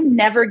 if you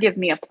never give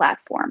me a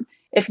platform,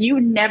 if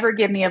you never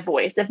give me a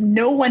voice, if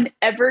no one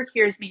ever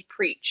hears me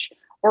preach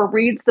or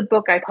reads the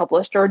book I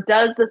published or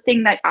does the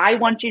thing that I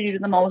want you to do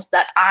the most,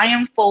 that I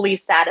am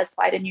fully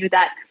satisfied in you,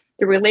 that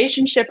the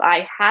relationship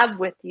I have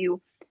with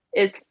you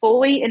is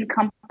fully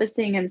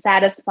encompassing and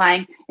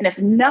satisfying. And if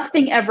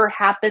nothing ever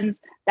happens,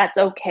 that's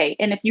okay.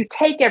 And if you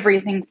take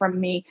everything from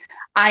me,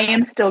 I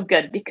am still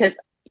good, because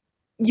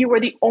you are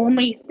the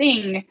only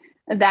thing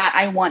that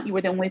I want. You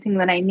are the only thing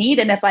that I need.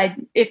 And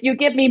if you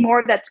give me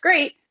more, that's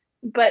great,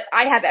 but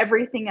I have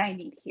everything I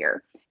need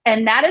here.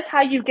 And that is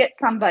how you get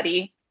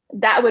somebody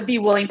that would be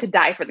willing to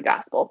die for the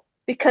gospel,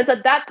 because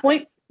at that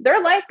point,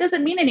 their life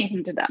doesn't mean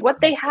anything to them.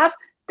 What they have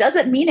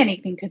doesn't mean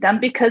anything to them,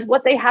 because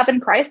what they have in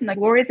Christ and the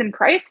glories in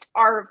Christ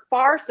are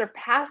far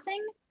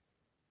surpassing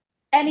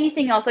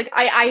anything else. Like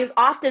I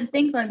often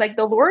think like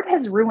the Lord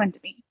has ruined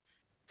me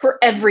for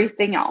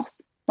everything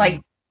else, like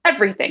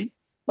everything.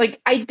 Like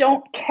I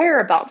don't care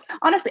about,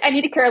 honestly, I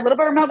need to care a little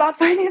bit more about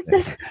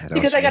finances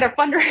because I got a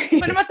fundraiser.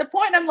 But I'm at the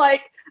point I'm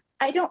like,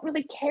 I don't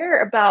really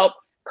care about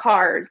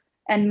cars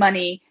and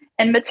money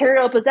and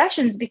material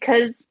possessions,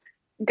 because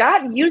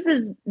God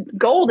uses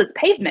gold as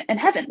pavement in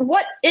heaven.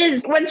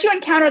 Once you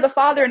encounter the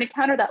Father and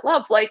encounter that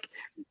love, like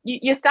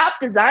you stop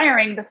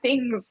desiring the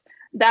things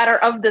that are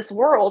of this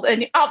world.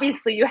 And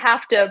obviously you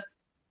have to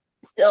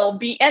still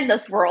be in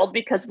this world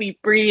because we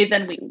breathe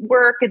and we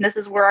work, and this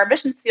is where our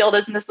mission field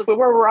is, and this is where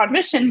we're on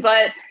mission.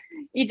 But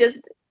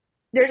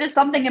there's just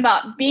something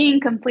about being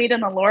complete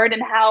in the Lord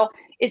and how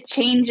it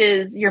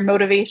changes your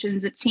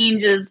motivations. It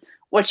changes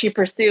what you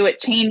pursue. It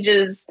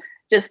changes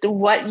just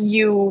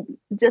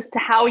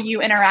how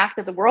you interact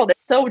with the world.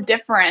 It's so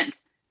different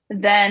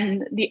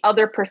than the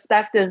other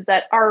perspectives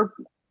that are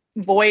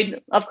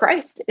void of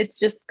Christ. It's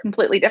just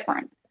completely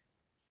different.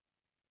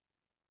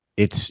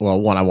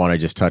 One, I want to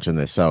just touch on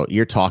this. So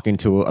you're talking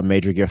to a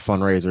major gift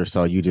fundraiser,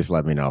 so you just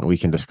let me know. We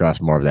can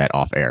discuss more of that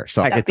off air.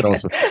 So I can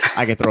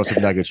throw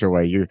some nuggets your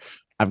way.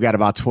 I've got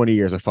about 20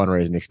 years of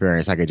fundraising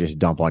experience. I could just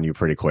dump on you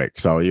pretty quick.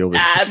 So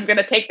I'm going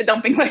to take the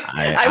dumping.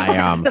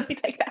 I will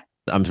take that.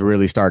 I'm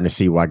really starting to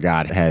see why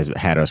God has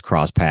had us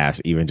cross paths,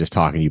 even just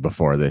talking to you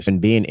before this. And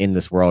being in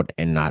this world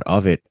and not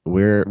of it,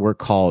 we're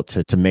called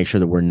to make sure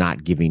that we're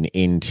not giving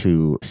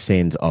into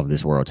sins of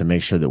this world, to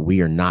make sure that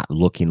we are not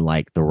looking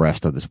like the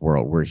rest of this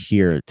world. We're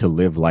here to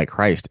live like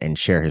Christ and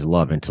share his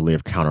love, and to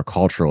live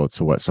countercultural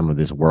to what some of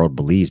this world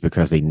believes,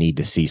 because they need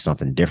to see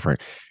something different.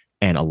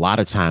 And a lot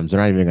of times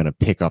they're not even going to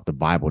pick up the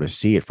Bible to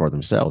see it for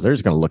themselves. They're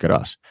just going to look at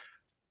us.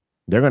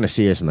 They're going to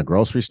see us in the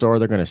grocery store.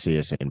 They're going to see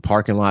us in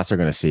parking lots. They're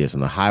going to see us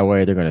on the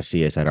highway. They're going to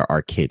see us at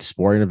our kids'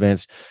 sporting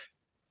events.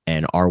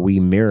 And are we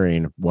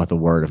mirroring what the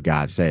word of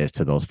God says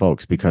to those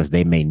folks? Because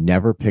they may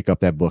never pick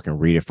up that book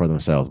and read it for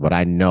themselves. But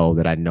I know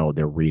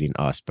they're reading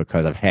us,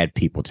 because I've had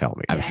people tell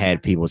me.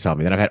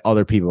 Then I've had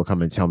other people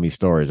come and tell me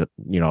stories that,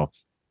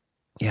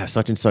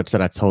 such and such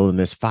said I told them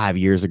this 5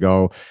 years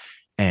ago.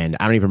 And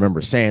I don't even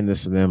remember saying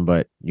this to them,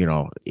 but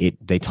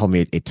they told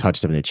me it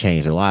touched them and it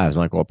changed their lives.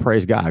 I'm like, well,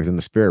 praise God, because the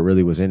Spirit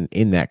really was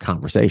in that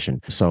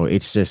conversation. So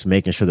it's just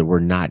making sure that we're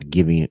not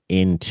giving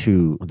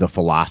into the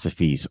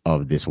philosophies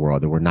of this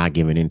world, that we're not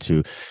giving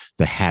into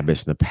the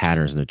habits and the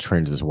patterns and the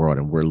trends of this world,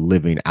 and we're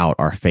living out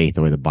our faith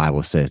the way the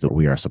Bible says that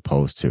we are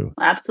supposed to.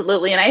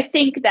 Absolutely. And I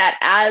think that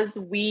as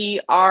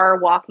we are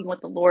walking with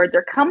the Lord,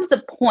 there comes a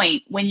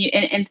point when you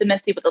in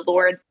intimacy with the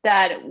Lord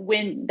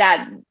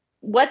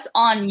what's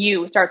on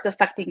you starts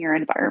affecting your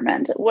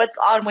environment. What's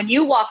on when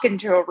you walk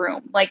into a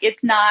room, like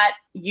it's not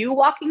you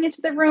walking into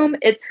the room,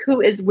 it's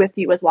who is with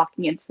you is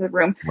walking into the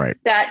room. Right.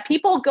 That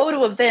people go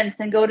to events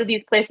and go to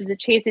these places to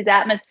chase these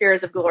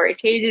atmospheres of glory,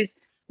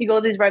 you go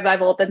to these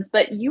revival events,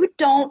 but you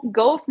don't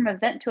go from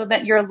event to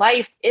event. Your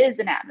life is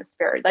an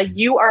atmosphere. Like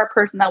you are a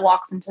person that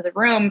walks into the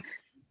room,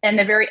 and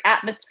the very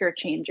atmosphere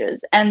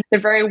changes, and the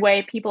very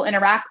way people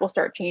interact will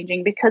start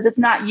changing, because it's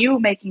not you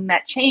making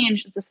that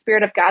change. It's the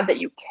Spirit of God that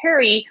you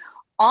carry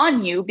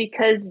on you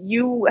because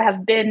you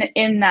have been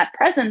in that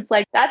presence.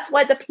 Like that's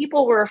why the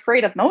people were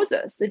afraid of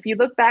Moses. If you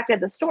look back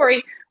at the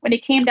story, when he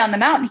came down the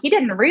mountain, he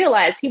didn't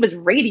realize he was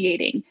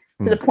radiating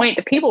to the point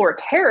that people were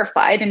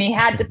terrified and he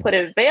had to put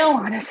a veil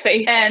on his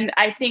face. And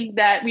I think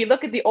that we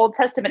look at the Old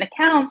Testament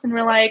accounts and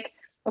we're like,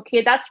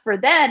 okay, that's for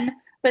then,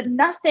 but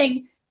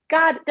nothing,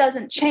 God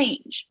doesn't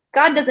change.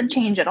 God doesn't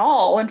change at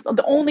all. And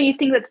the only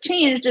thing that's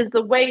changed is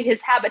the way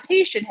his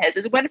habitation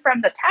is. It went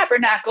from the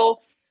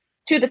tabernacle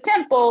to the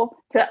temple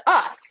to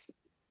us,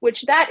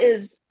 which that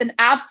is an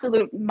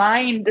absolute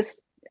mind.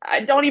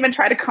 I don't even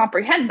try to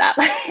comprehend that.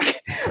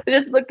 Like,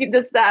 just look at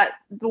just that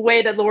the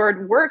way that the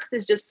Lord works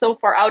is just so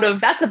far out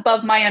of that's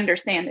above my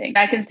understanding.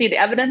 I can see the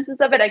evidences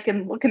of it. I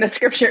can look in the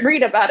scripture and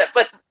read about it,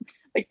 but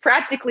like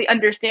practically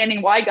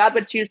understanding why God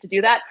would choose to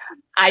do that,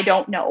 I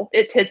don't know.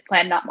 It's his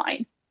plan, not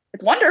mine.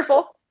 It's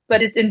wonderful,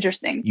 but it's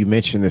interesting. You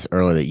mentioned this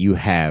earlier that you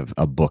have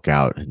a book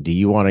out. Do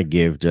you want to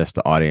give just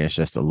the audience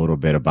just a little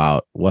bit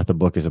about what the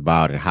book is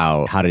about and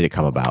how did it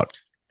come about?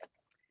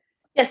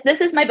 Yes,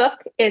 this is my book.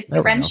 It's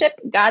Friendship,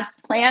 God's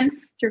Plan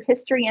Through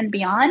History and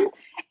Beyond.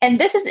 And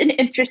this is an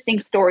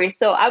interesting story.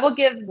 So I will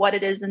give what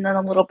it is and then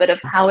a little bit of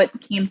how it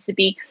came to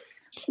be.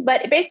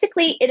 But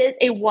basically, it is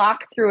a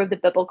walkthrough of the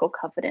biblical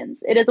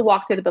covenants. It is a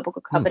walkthrough of the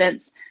biblical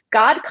covenants.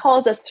 God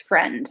calls us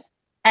friend.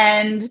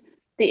 And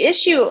the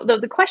issue,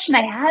 the question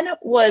I had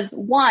was,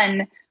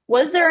 one,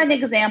 was there an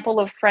example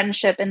of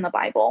friendship in the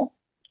Bible?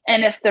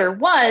 And if there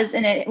was,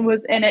 and it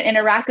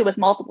interacted with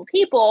multiple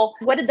people,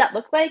 what did that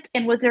look like?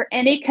 And was there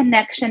any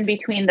connection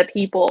between the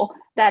people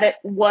that it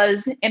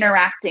was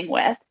interacting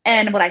with?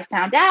 And what I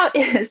found out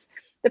is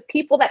the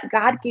people that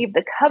God gave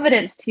the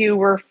covenants to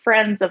were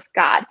friends of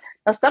God.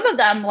 Now, some of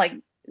them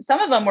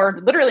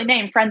were literally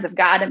named friends of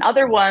God, and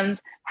other ones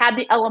had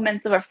the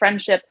elements of a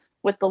friendship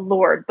with the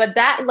Lord. But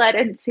that led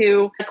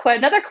into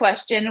another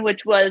question,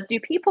 which was, do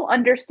people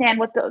understand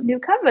what the new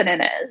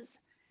covenant is?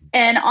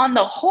 And on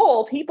the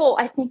whole, people,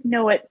 I think,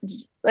 know it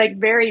like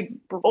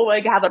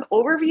have an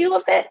overview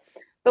of it.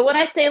 But when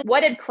I say,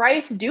 what did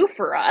Christ do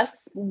for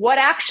us? What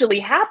actually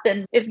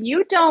happened? If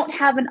you don't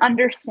have an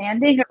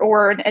understanding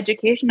or an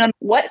education on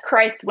what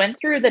Christ went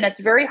through, then it's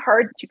very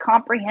hard to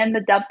comprehend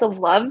the depth of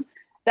love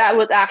that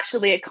was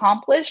actually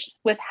accomplished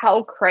with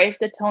how Christ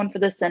atoned for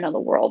the sin of the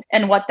world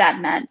and what that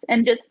meant.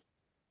 And just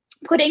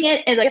putting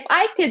it in, like, if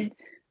I could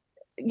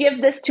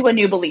give this to a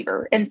new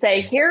believer and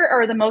say, here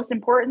are the most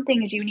important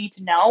things you need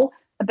to know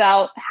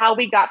about how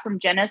we got from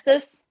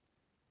Genesis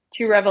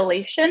to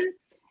Revelation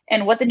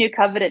and what the new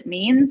covenant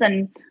means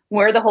and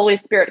where the Holy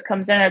Spirit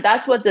comes in. And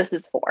that's what this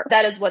is for.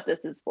 That is what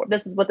this is for.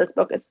 This is what this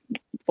book is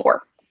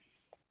for.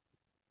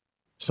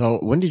 So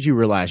when did you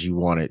realize you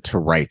wanted to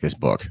write this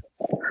book?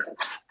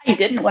 I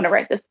didn't want to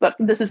write this book.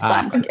 This is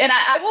fun. And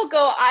I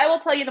will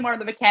tell you the more of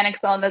the mechanics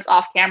on this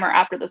off camera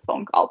after this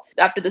phone call,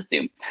 after the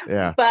Zoom.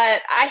 Yeah.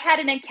 But I had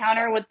an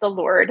encounter with the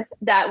Lord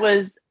that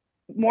was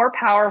more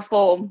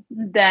powerful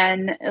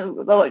than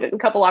a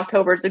couple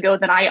Octobers ago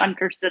than I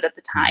understood at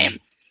the time.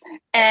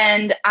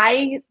 And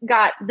I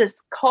got this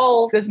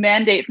call, this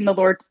mandate from the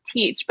Lord to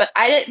teach, but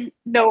I didn't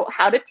know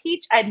how to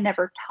teach. I'd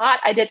never taught.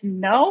 I didn't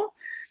know.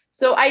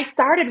 So I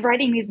started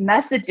writing these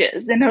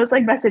messages, and it was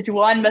like message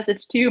 1,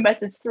 message 2,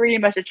 message 3,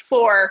 message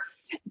 4.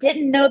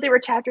 Didn't know they were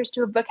chapters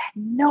to a book.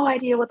 Had no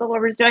idea what the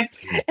Lord was doing.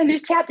 And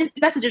these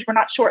messages were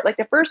not short. Like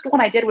the first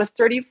one I did was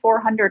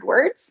 3,400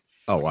 words.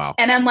 Oh, wow.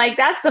 And I'm like,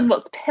 that's the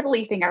most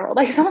piddly thing I wrote.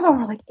 Like some of them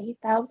were like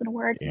 8,000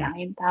 words,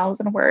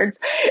 9,000 words.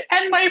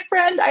 And my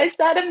friend, I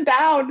sat him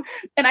down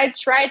and I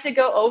tried to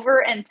go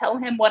over and tell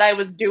him what I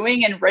was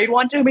doing and read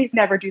one to him. He's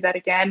never do that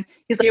again.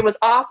 He's like, it was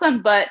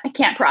awesome, but I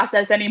can't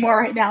process anymore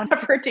right now.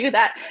 Never do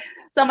that.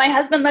 So my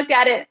husband looked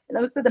at it,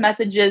 looked at the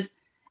messages,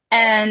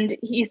 and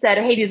he said,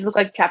 hey, these look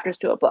like chapters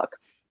to a book.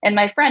 And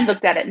my friend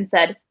looked at it and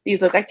said, these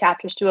look like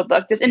chapters to a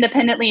book. Just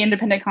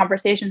independent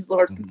conversations, the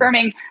Lord's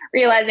confirming,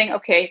 realizing,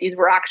 okay, these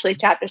were actually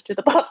chapters to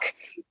the book.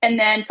 And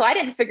then, so I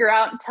didn't figure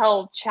out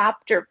until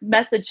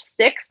message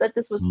 6 that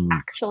this was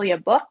actually a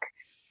book.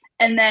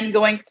 And then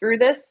going through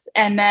this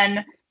and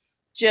then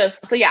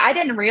I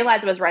didn't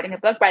realize I was writing a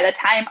book. By the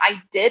time I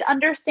did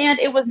understand,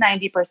 it was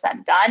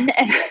 90% done.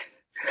 And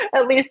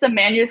at least the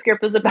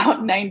manuscript was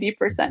about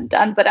 90%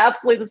 done, but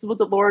absolutely this was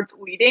the Lord's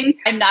leading.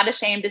 I'm not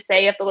ashamed to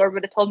say if the Lord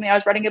would have told me I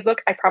was writing a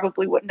book, I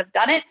probably wouldn't have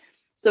done it.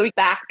 So he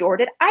backdoored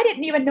it. I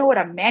didn't even know what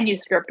a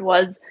manuscript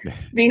was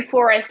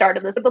before I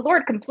started this. The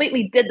Lord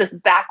completely did this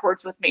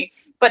backwards with me,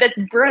 but it's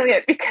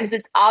brilliant because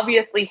it's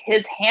obviously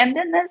his hand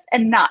in this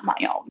and not my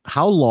own.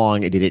 How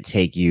long did it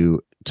take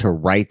you to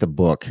write the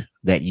book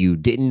that you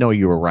didn't know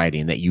you were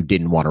writing, that you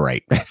didn't want to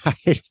write?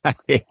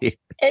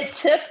 It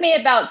took me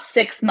about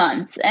 6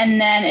 months,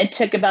 and then it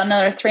took about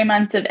another 3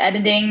 months of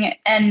editing,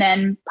 and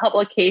then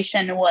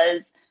publication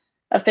was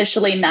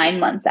officially 9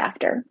 months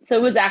after. So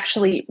it was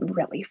actually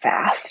really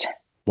fast.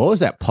 What was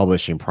that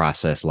publishing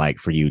process like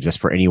for you, just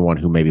for anyone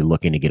who may be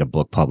looking to get a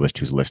book published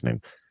who's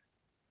listening?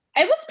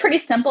 It was pretty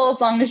simple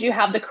as long as you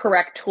have the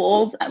correct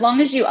tools. As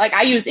long as you, like,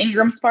 I use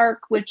Ingram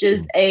Spark, which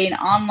is an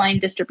online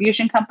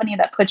distribution company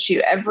that puts you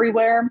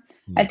everywhere.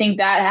 I think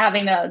that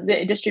having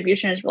the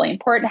distribution is really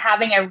important.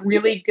 Having a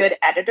really good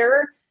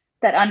editor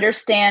that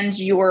understands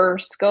your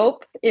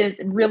scope is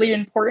really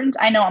important.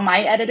 I know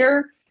my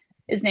editor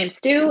His name's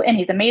Stu, and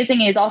he's amazing.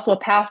 He's also a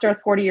pastor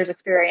with 40 years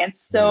experience.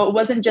 So it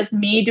wasn't just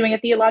me doing a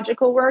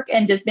theological work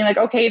and just being like,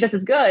 okay, this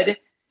is good.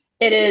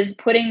 It is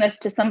putting this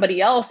to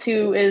somebody else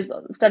who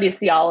studies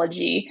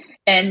theology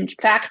and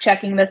fact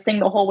checking this thing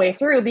the whole way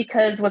through.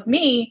 Because with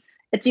me,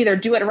 it's either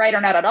do it right or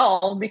not at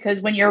all.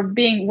 Because when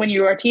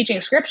you are teaching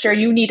scripture,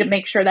 you need to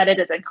make sure that it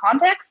is in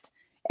context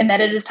and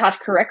that it is taught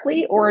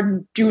correctly,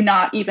 or do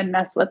not even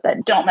mess with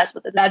it. Don't mess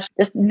with it. That's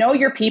just know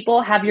your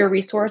people, have your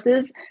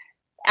resources,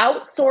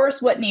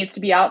 outsource what needs to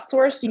be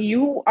outsourced.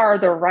 You are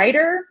the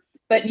writer,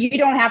 but you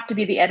don't have to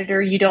be the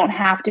editor. You don't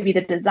have to be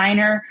the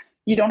designer.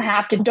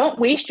 Don't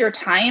waste your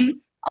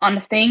time on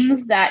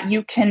things that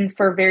you can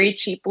for very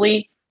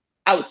cheaply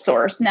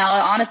outsource. Now,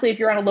 honestly, if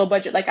you're on a low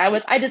budget like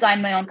I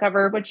designed my own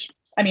cover, which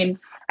I mean,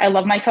 I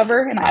love my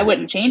cover and I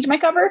wouldn't change my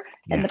cover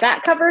and the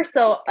back cover.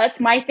 So that's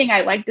my thing.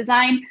 I like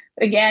design.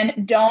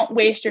 Again, don't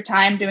waste your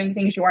time doing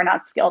things you are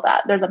not skilled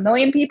at. There's a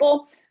million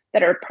people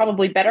that are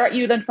probably better at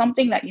you than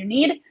something that you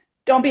need.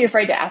 Don't be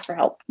afraid to ask for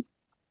help.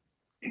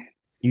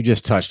 You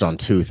just touched on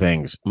two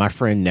things. My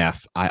friend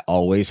Neff, I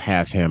always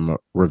have him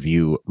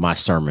review my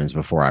sermons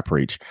before I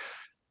preach,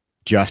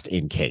 just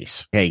in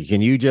case. Hey,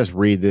 can you just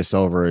read this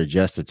over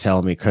just to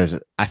tell me? Because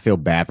I feel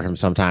bad for him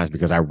sometimes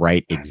because I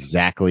write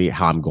exactly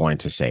how I'm going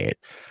to say it.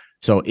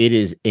 So it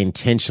is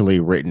intentionally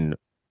written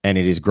and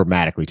it is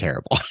grammatically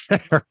terrible.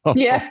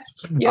 Yes.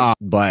 Yep.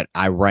 But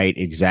I write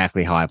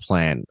exactly how I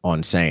plan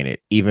on saying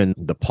it. Even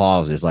the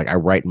pauses, like I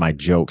write my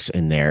jokes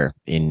in there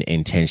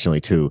intentionally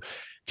too,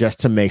 just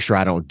to make sure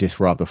I don't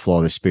disrupt the flow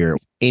of the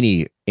spirit.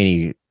 Any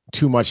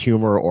too much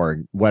humor or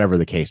whatever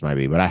the case might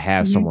be. But I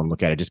have someone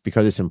look at it just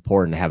because it's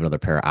important to have another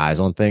pair of eyes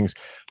on things.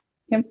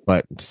 Yep.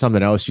 But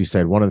something else you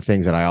said, one of the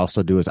things that I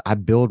also do is I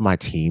build my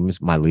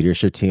teams, my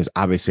leadership teams.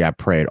 Obviously, I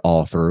pray it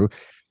all through.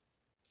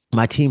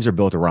 My teams are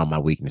built around my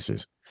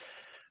weaknesses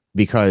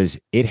because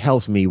it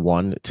helps me,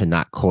 one, to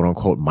not quote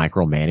unquote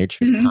micromanage.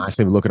 It's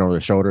constantly looking over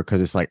the shoulder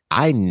because it's like,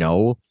 I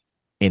know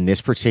in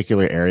this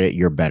particular area,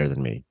 you're better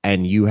than me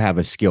and you have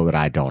a skill that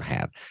I don't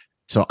have.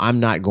 So I'm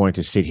not going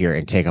to sit here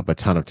and take up a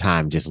ton of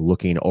time just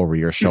looking over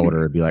your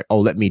shoulder and be like, oh,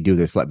 let me do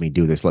this. Let me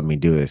do this. Let me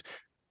do this.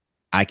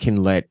 I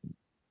can let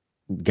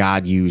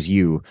God use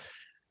you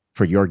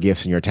for your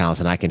gifts and your talents,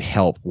 and I can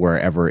help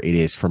wherever it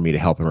is for me to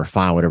help and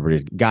refine whatever it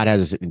is. God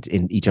has us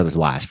in each other's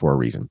lives for a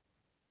reason.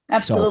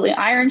 Absolutely.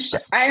 So,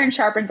 iron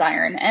sharpens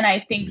iron. And I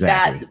think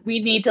that we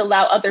need to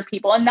allow other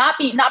people and not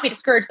be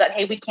discouraged that,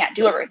 hey, we can't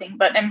do everything,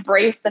 but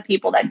embrace the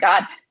people that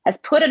God has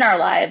put in our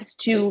lives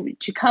to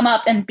come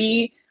up and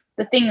be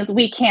the things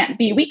we can't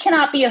be. We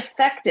cannot be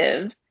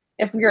effective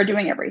if we are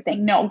doing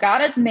everything. No,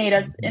 God has made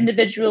us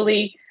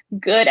individually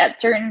good at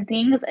certain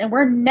things, and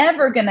we're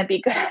never going to be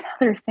good at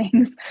other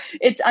things.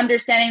 It's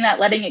understanding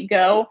that, letting it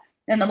go,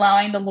 and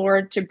allowing the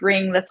Lord to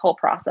bring this whole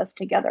process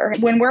together.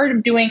 When we're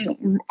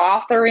doing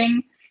authoring,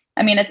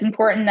 I mean, it's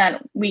important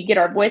that we get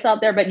our voice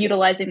out there, but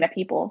utilizing the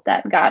people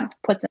that God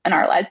puts in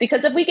our lives.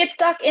 Because if we get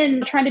stuck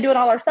in trying to do it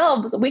all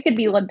ourselves, we could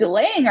be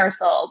delaying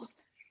ourselves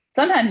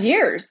sometimes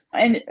years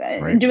and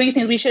doing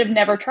things we should have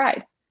never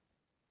tried.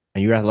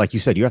 And you have, like you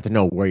said, you have to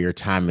know where your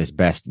time is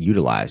best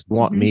utilized. You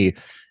want me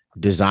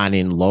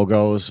designing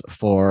logos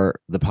for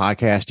the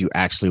podcast? You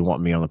actually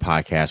want me on the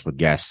podcast with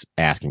guests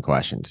asking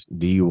questions?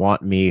 Do you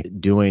want me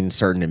doing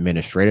certain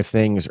administrative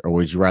things, or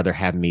would you rather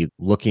have me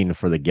looking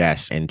for the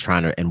guests and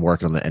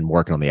working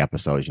on the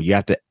episodes? You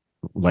have to,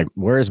 like,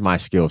 where is my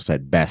skill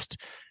set best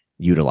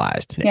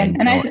utilized?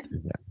 And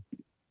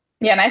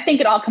I think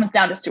it all comes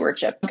down to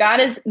stewardship.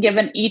 God has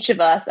given each of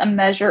us a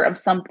measure of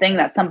something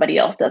that somebody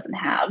else doesn't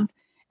have.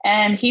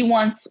 And he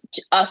wants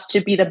us to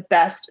be the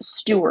best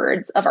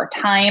stewards of our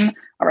time,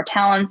 of our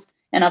talents,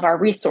 and of our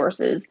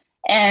resources.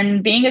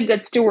 And being a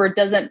good steward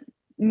doesn't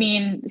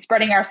mean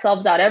spreading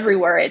ourselves out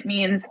everywhere. It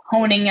means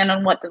honing in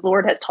on what the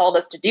Lord has told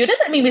us to do. It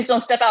doesn't mean we just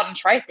don't step out and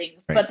try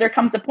things, but there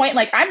comes a point,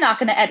 like, I'm not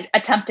going to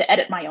attempt to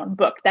edit my own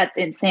book. That's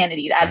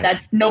insanity.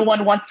 That no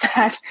one wants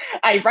that.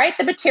 I write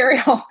the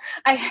material,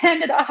 I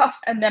hand it off,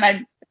 and then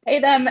I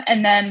pay them,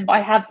 and then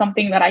I have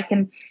something that I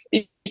can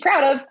be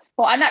proud of.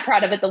 Well, I'm not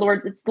proud of it.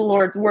 It's the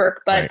Lord's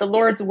work, but the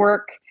Lord's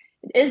work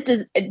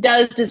it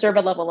does deserve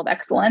a level of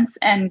excellence,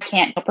 and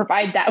can't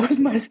provide that with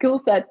my skill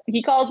set.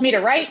 He calls me to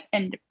write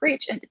and to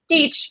preach and to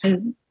teach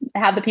and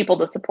have the people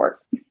to support.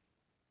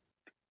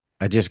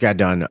 I just got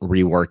done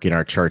reworking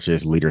our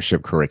church's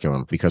leadership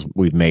curriculum because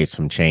we've made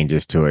some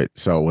changes to it.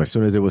 So as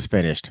soon as it was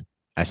finished,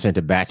 I sent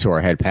it back to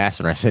our head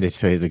pastor, and I sent it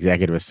to his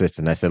executive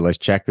assistant. I said, let's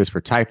check this for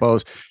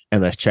typos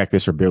and let's check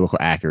this for biblical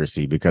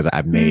accuracy, because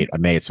I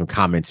made some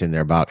comments in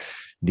there about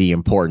the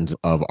importance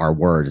of our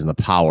words and the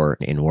power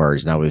in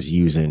words. And I was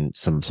using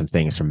some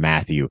things from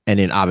Matthew, and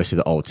then obviously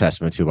the Old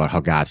Testament too, about how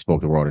God spoke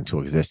the world into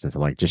existence.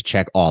 I'm like, just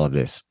check all of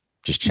this.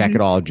 Just check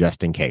it all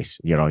just in case.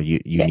 You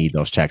need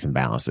those checks and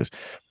balances.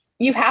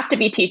 You have to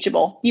be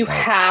teachable. You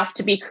have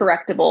to be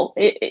correctable.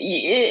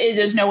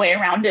 There's no way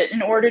around it.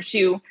 In order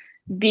to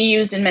be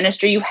used in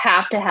ministry, you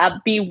have to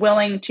be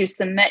willing to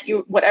submit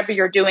whatever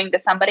you're doing to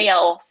somebody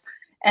else,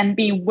 and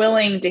be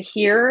willing to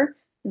hear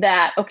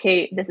that,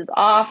 okay, this is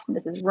off,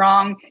 this is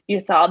wrong,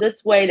 you saw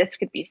this way, this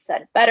could be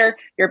said better,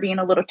 you're being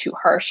a little too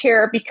harsh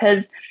here,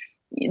 because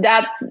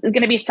that's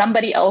going to be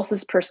somebody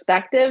else's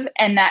perspective.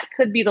 And that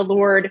could be the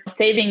Lord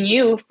saving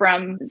you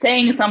from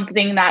saying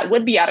something that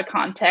would be out of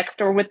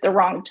context or with the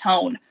wrong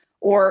tone.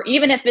 Or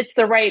even if it's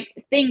the right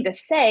thing to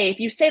say, if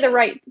you say the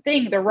right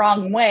thing the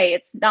wrong way,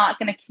 it's not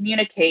going to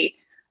communicate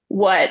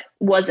what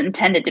was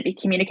intended to be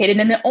communicated.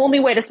 And the only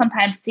way to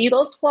sometimes see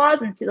those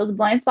flaws and see those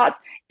blind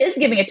spots is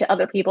giving it to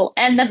other people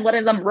and then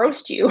letting them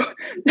roast you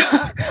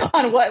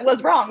on what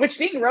was wrong, which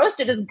being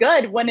roasted is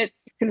good when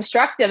it's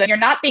constructive and you're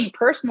not being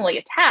personally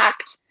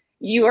attacked.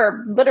 You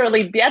are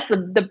literally, that's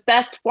the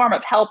best form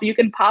of help you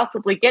can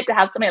possibly get, to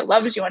have somebody that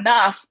loves you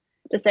enough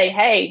to say,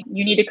 hey,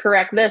 you need to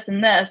correct this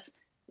and this,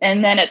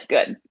 and then it's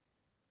good.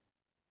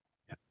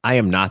 I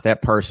am not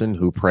that person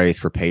who prays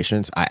for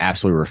patience. I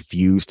absolutely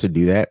refuse to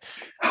do that.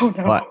 Oh,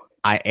 no. But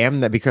I am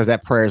that, because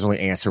that prayer is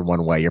only answered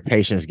one way. Your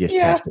patience gets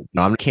tested.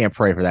 No, I can't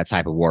pray for that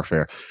type of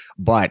warfare.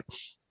 But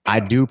I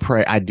do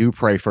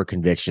pray for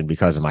conviction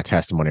because of my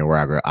testimony where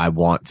I grew. I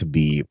want to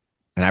be,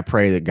 and I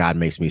pray that God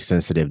makes me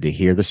sensitive to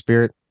hear the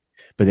Spirit,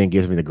 but then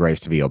gives me the grace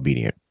to be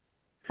obedient.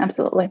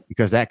 Absolutely.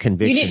 Because that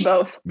conviction, you need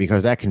both.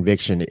 Because that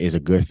conviction is a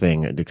good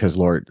thing. Because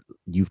Lord,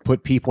 you've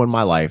put people in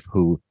my life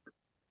who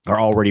are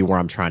already where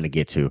I'm trying to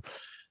get to.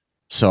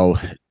 So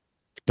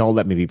don't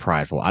let me be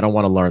prideful. I don't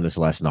want to learn this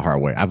lesson the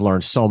hard way. I've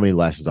learned so many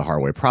lessons the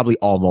hard way, probably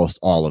almost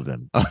all of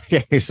them.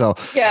 Okay. So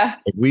yeah,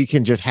 if we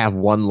can just have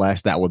one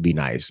less, that would be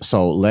nice.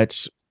 So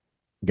let's,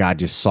 God,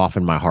 just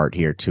soften my heart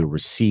here to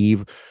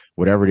receive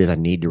whatever it is I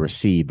need to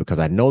receive, because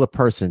I know the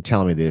person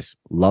telling me this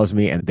loves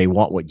me and they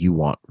want what you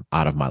want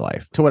out of my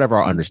life, to whatever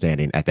our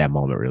understanding at that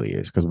moment really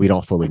is, because we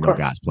don't fully know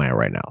God's plan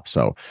right now.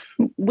 So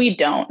we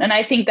don't. And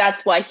I think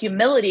that's why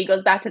humility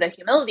goes back to the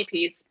humility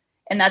piece.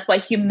 And that's why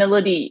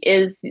humility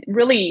is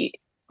really,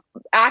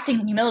 acting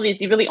in humility is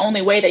the really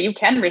only way that you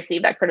can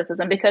receive that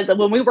criticism. Because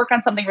when we work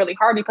on something really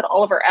hard, we put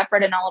all of our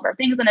effort and all of our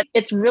things, and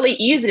it's really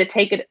easy to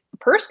take it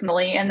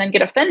personally and then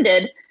get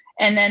offended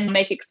and then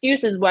make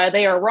excuses why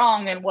they are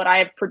wrong and what I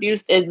have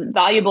produced is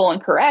valuable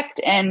and correct.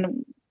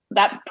 And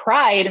that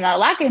pride and that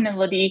lack of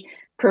humility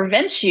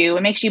prevents you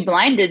and makes you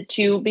blinded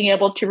to being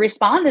able to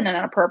respond in an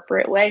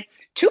appropriate way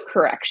to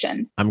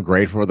correction. I'm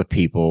grateful for the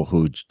people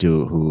who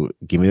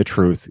give me the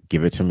truth,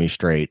 give it to me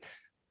straight,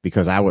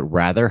 because I would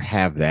rather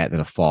have that than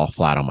to fall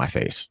flat on my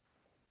face.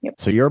 Yep.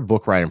 So your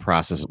book writing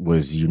process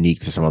was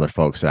unique to some other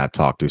folks that I've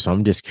talked to. So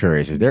I'm just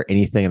curious, is there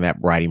anything in that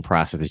writing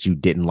process that you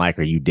didn't like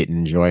or you didn't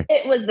enjoy?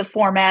 It was the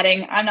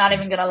formatting. I'm not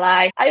even going to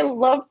lie. I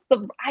love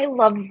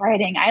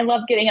writing. I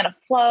love getting in a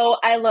flow.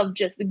 I love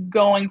just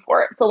going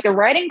for it. So the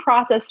writing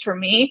process for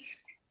me,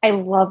 I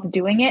love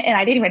doing it. And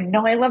I didn't even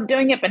know I loved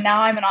doing it, but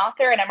now I'm an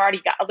author and I've already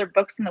got other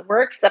books in the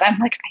works that I'm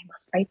like, I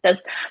must write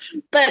this.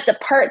 But the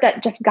part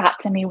that just got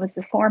to me was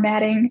the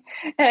formatting.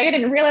 And I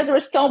didn't realize there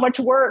was so much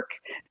work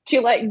to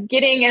like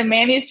getting a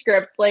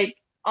manuscript like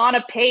on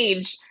a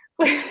page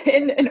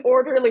in an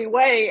orderly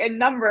way and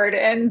numbered.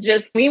 And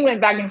just, we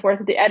went back and forth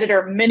with the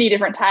editor many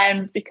different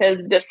times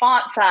because the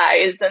font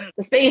size and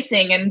the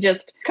spacing and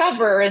just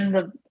cover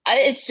and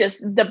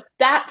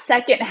that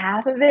second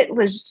half of it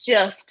was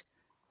just,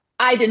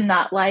 I did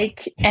not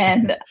like.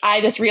 And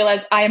I just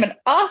realized I am an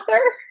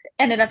author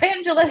and an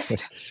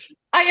evangelist.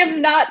 I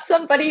am not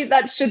somebody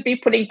that should be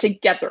putting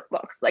together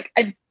books. Like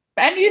a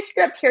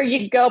manuscript, here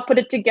you go, put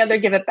it together,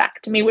 give it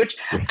back to me, which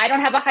I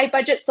don't have a high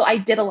budget. So I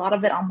did a lot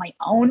of it on my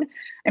own.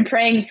 I'm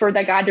praying for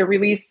that God to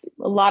release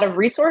a lot of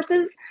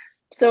resources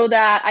so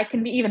that I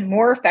can be even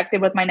more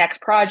effective with my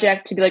next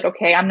project, to be like,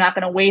 okay, I'm not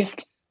going to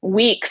waste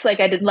weeks like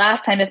I did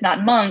last time, if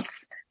not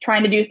months,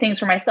 trying to do things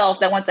for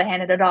myself that once I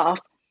handed it off,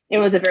 it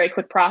was a very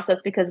quick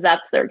process because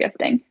that's their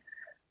gifting.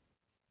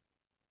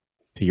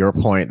 To your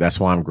point,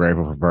 that's why I'm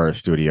grateful for Bird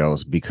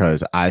Studios,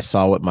 because I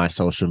saw what my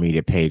social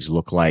media page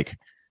looked like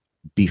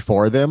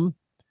before them.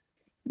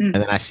 And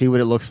then I see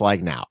what it looks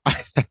like now.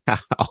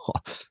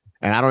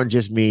 And I don't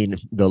just mean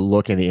the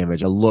look and the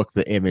image,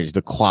 the image,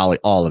 the quality,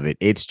 all of it.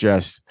 It's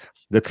just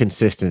the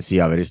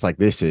consistency of it. It's like,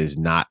 this is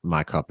not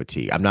my cup of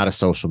tea. I'm not a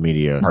social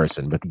media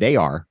person, but they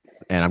are.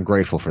 And I'm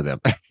grateful for them.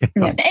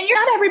 Yeah. And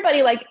you're not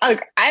everybody. Like,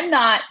 I'm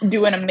not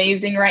doing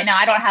amazing right now.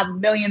 I don't have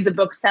millions of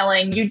books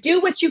selling. You do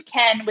what you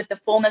can with the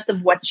fullness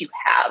of what you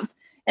have.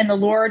 And the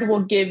Lord will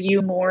give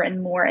you more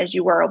and more as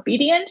you are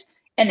obedient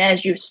and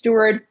as you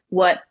steward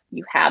what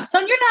you have. So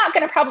you're not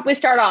going to probably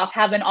start off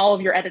having all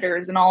of your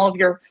editors and all of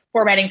your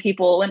formatting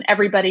people and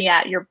everybody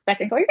at your beck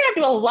and call. You're going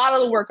to have to do a lot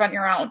of the work on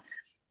your own.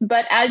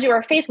 But as you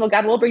are faithful,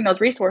 God will bring those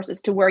resources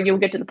to where you'll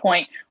get to the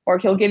point, or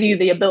he'll give you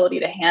the ability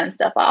to hand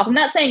stuff off. I'm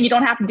not saying you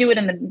don't have to do it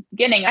in the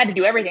beginning. I had to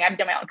do everything. I've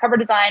done my own cover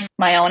design,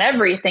 my own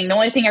everything. The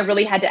only thing I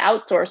really had to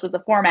outsource was the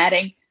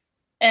formatting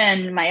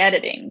and my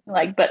editing.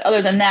 But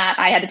other than that,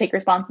 I had to take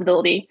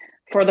responsibility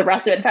for the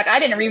rest of it. In fact, I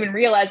didn't even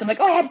realize, I'm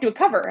like, oh, I had to do a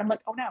cover. I'm like,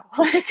 oh no,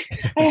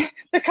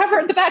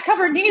 the back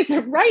cover needs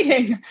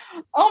writing.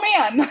 Oh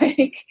man,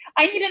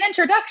 I need an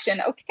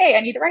introduction. Okay,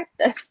 I need to write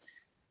this.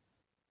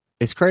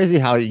 It's crazy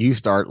how you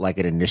start like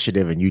an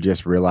initiative and you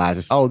just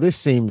realize, oh, this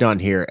seemed done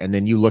here. And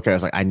then you look at it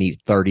as like, I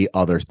need 30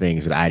 other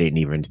things that I didn't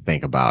even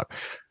think about.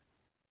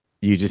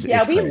 Yeah, It's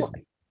crazy.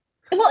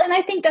 well, and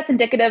I think that's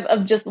indicative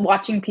of just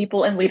watching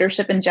people in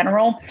leadership in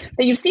general,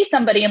 that you see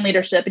somebody in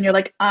leadership and you're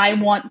like, I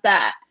want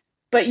that.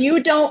 But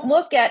you don't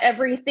look at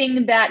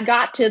everything that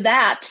got to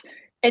that.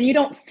 And you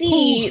don't Whew.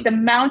 see the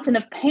mountain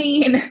of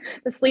pain,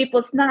 the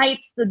sleepless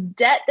nights, the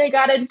debt they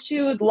got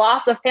into, the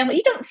loss of family.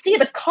 You don't see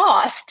the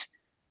cost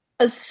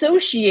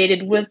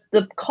associated with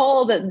the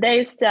call that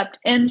they stepped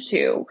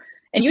into.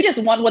 And you just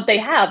want what they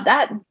have.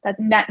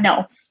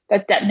 No.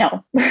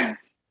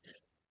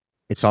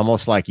 It's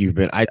almost like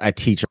I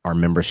teach our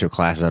membership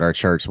classes at our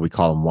church. We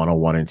call them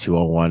 101 and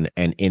 201.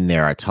 And in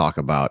there, I talk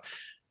about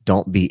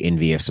don't be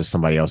envious of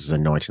somebody else's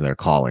anointing their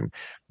calling,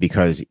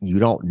 because you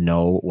don't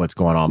know what's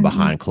going on Mm-hmm.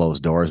 behind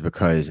closed doors,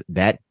 because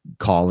that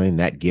calling,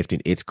 that gifting,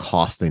 it's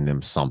costing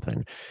them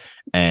something.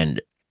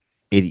 And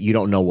you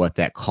don't know what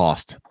that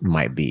cost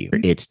might be.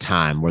 It's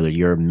time, whether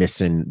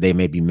they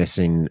may be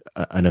missing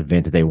an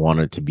event that they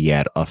wanted to be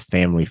at, a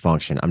family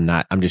function.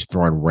 I'm just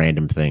throwing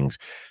random things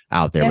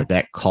out there, Yeah. but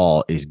that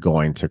call is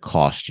going to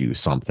cost you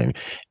something.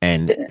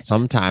 And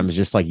sometimes,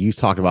 just like you've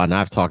talked about and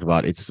I've talked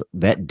about, it's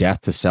that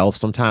death to self.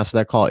 Sometimes for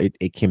that call,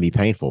 it can be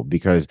painful,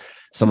 because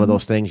some of Mm-hmm.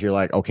 those things you're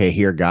like, okay,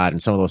 here, God.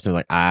 And some of those things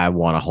like, I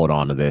want to hold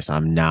on to this.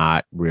 I'm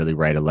not really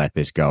ready to let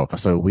this go.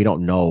 So we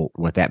don't know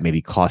what that may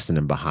be costing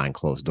them behind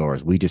closed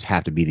doors. We just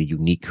have to be the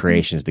unique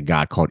creations that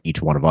God called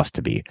each one of us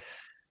to be.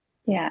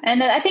 Yeah.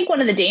 And I think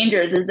one of the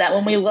dangers is that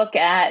when we look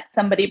at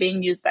somebody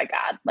being used by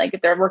God, like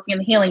if they're working in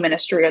the healing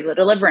ministry or the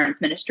deliverance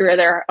ministry, or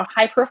they're a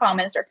high profile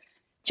minister,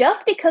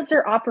 just because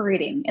they're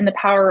operating in the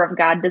power of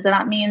God does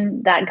not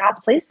mean that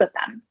God's pleased with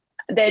them.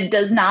 That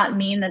does not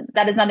mean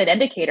that is not an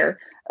indicator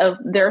of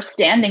their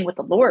standing with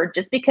the Lord.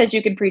 Just because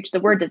you can preach the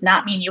word does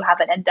not mean you have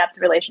an in-depth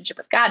relationship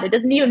with God. It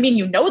doesn't even mean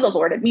you know the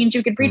Lord. It means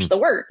you can preach Mm, the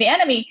word. The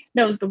enemy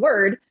knows the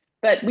word,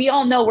 but we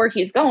all know where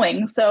he's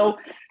going. So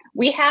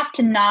we have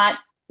to not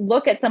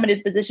look at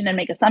somebody's position and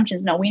make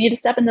assumptions. No, we need to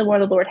step into where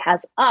the Lord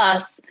has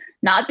us,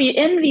 not be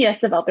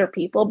envious of other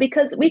people,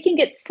 because we can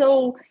get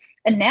so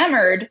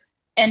enamored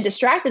and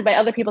distracted by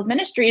other people's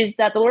ministries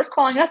that the Lord's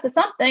calling us to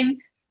something,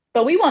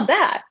 but we want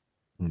that.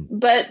 mm.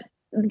 But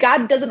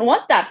God doesn't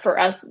want that for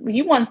us.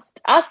 He wants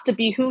us to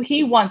be who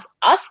he wants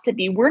us to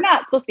be. We're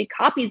not supposed to be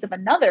copies of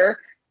another.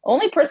 The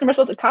only person we're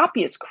supposed to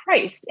copy is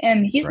Christ.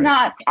 And That's he's right.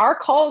 not, our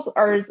calls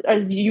are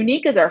as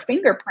unique as our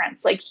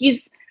fingerprints. Like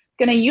he's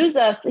going to use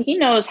us. He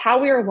knows how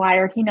we are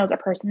wired. He knows our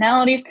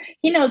personalities.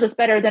 He knows us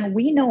better than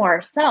we know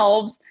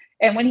ourselves.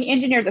 And when he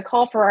engineers a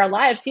call for our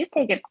lives, he's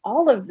taken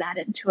all of that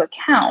into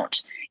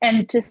account.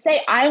 And to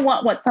say, I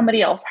want what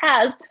somebody else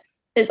has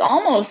is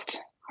almost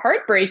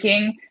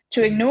heartbreaking,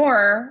 to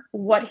ignore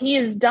what he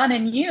has done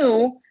in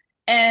you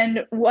and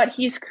what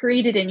he's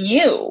created in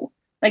you.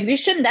 Like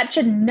that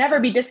should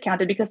never be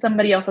discounted because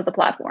somebody else has a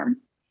platform.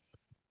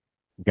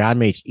 God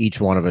made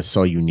each one of us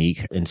so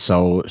unique and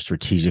so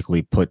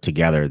strategically put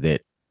together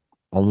that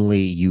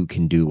only you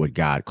can do what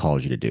God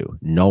calls you to do.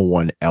 No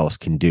one else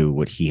can do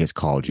what he has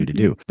called you to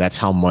Mm-hmm. do. That's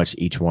how much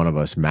each one of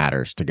us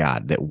matters to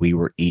God, that we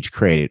were each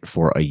created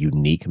for a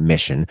unique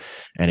mission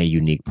and a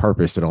unique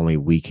purpose that only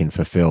we can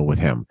fulfill with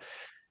him.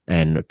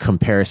 And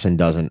comparison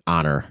doesn't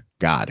honor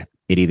God.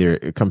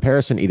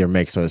 Comparison either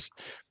makes us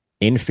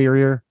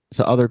inferior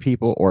to other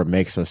people or it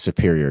makes us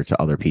superior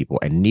to other people.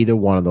 And neither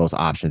one of those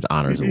options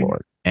honors the Mm-mm.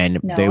 Lord. And they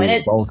No, and will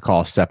it both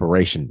cause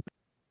separation.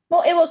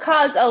 well, it will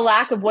cause a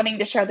lack of wanting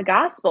to share the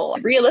gospel.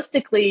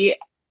 Realistically,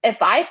 if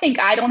I think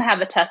I don't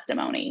have a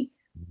testimony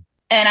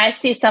and I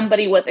see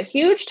somebody with a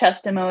huge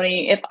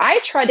testimony, if I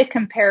try to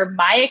compare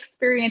my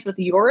experience with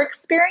your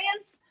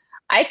experience,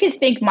 I could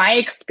think my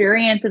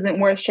experience isn't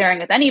worth sharing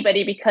with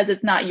anybody because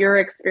it's not your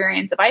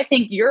experience. If I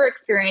think your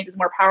experience is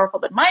more powerful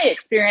than my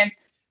experience,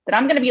 then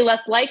I'm going to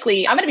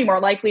be more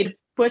likely to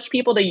push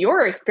people to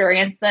your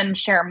experience than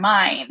share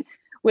mine,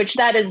 which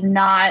that is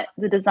not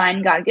the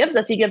design God gives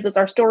us. He gives us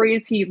our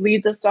stories. He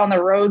leads us on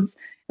the roads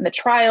and the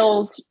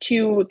trials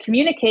to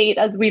communicate,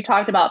 as we've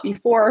talked about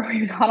before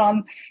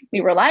we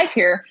were live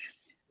here,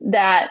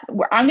 that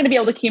I'm going to be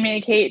able to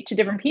communicate to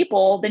different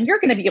people than you're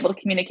going to be able to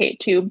communicate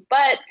to.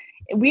 But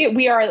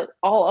we are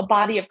all a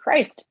body of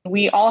Christ.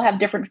 We all have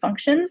different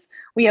functions.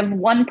 We have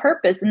one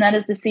purpose, and that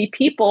is to see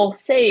people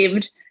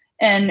saved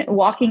and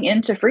walking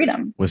into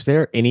freedom. Was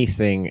there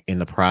anything in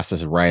the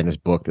process of writing this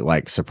book that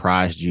like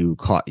surprised you,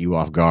 caught you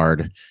off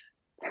guard?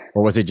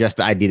 Or was it just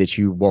the idea that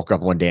you woke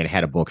up one day and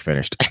had a book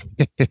finished?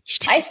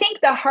 I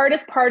think the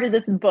hardest part of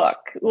this book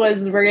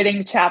was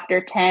reading chapter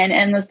 10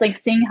 and just like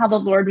seeing how the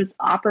Lord was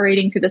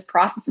operating through this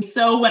process.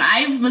 So when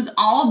I was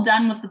all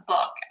done with the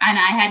book and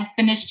I had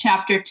finished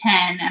chapter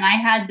 10 and I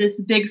had this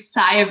big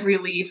sigh of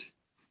relief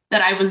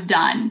that I was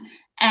done.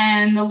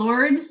 And the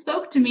Lord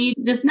spoke to me,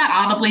 just not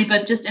audibly,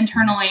 but just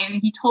internally.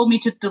 And he told me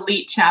to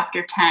delete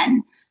chapter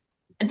 10.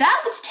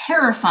 That was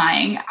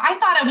terrifying. I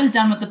thought I was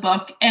done with the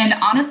book. And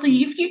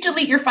honestly, if you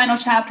delete your final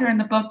chapter in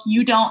the book,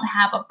 you don't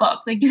have a book.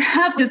 Like you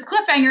have this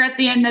cliffhanger at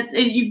the end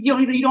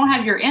you don't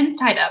have your ends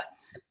tied up.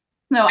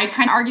 So I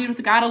kind of argued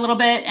with God a little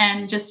bit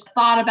and just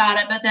thought about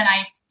it, but then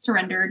I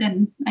surrendered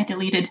and I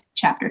deleted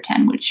chapter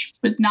 10, which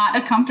was not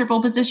a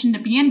comfortable position to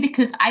be in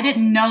because I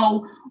didn't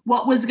know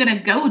what was going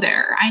to go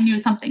there. I knew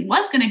something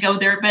was going to go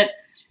there, but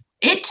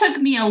it took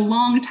me a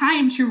long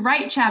time to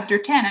write chapter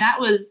 10. And that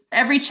was,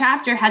 every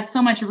chapter had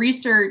so much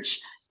research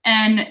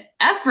and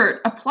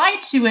effort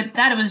applied to it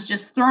that it was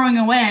just throwing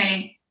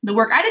away the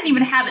work. I didn't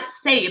even have it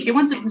saved.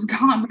 Once it was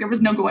gone, there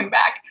was no going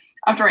back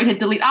after I hit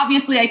delete.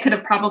 Obviously, I could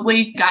have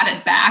probably got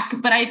it back,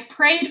 but I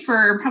prayed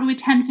for probably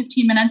 10,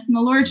 15 minutes, and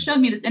the Lord showed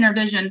me this inner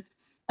vision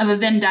of a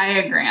Venn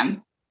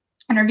diagram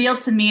and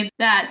revealed to me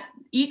that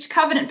each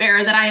covenant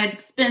bearer that I had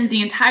spent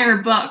the entire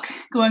book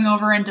going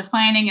over and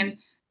defining and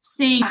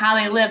seeing how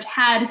they lived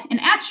had an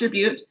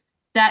attribute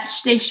that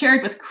they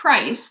shared with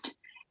Christ.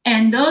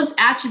 And those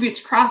attributes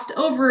crossed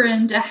over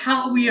into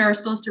how we are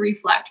supposed to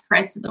reflect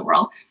Christ to the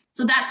world.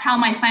 So that's how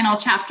my final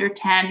chapter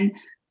 10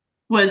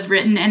 was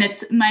written. And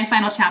my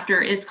final chapter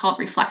is called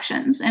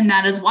Reflections. And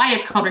that is why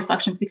it's called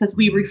Reflections, because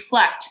we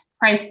reflect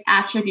Christ's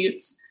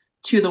attributes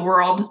to the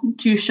world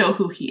to show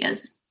who he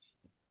is.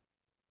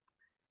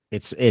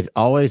 It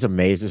always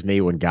amazes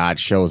me when God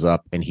shows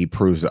up and he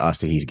proves to us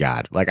that he's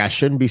God. Like, I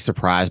shouldn't be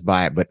surprised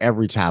by it, but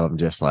every time I'm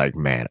just like,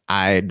 man,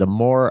 the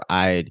more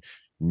I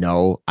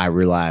know, I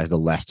realize the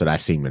less that I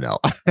seem to know.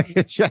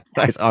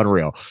 It's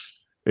unreal.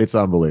 It's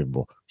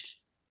unbelievable.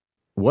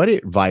 What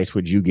advice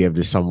would you give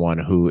to someone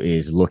who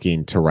is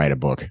looking to write a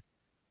book?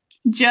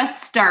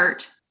 Just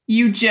start.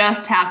 You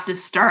just have to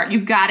start.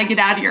 You got to get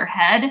out of your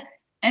head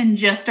and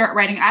just start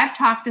writing. I've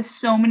talked to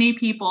so many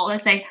people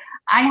that say,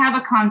 I have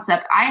a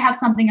concept, I have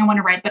something I want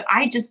to write, but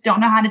I just don't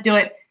know how to do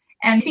it.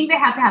 And they think they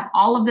have to have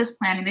all of this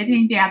planning. They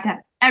think they have to have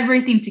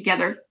everything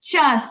together.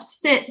 Just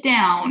sit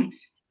down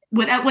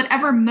with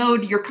whatever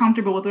mode you're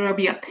comfortable with, whether it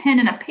be a pen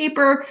and a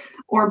paper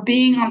or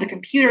being on the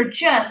computer.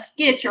 Just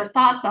get your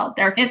thoughts out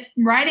there. If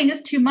writing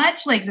is too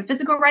much, like the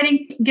physical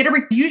writing,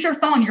 use your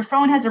phone. Your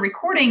phone has a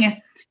recording.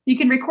 You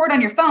can record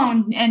on your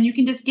phone, and you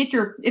can just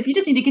if you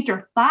just need to get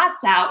your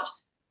thoughts out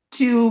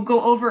to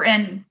go over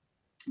and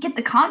get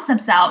the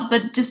concepts out,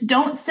 but just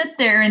don't sit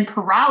there in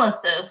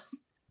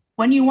paralysis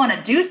when you want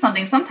to do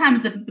something.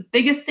 Sometimes the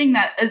biggest thing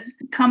that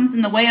comes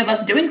in the way of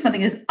us doing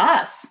something is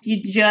us.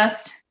 You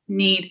just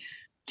need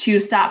to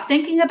stop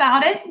thinking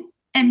about it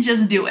and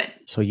just do it.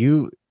 So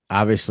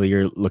obviously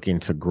you're looking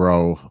to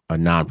grow a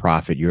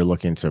nonprofit. You're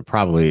looking to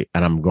probably,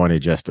 and I'm going to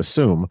just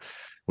assume,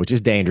 which is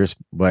dangerous,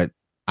 but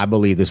I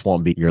believe this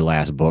won't be your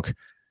last book.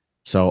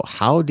 So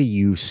how do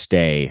you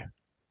stay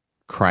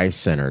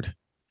Christ-centered?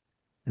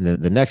 And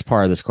the next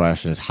part of this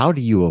question is, how do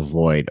you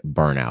avoid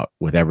burnout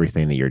with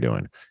everything that you're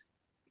doing?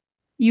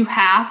 You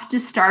have to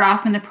start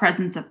off in the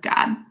presence of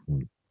God.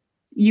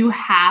 You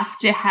have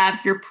to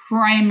have your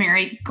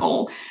primary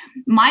goal.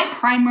 My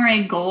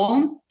primary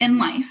goal in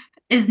life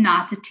is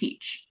not to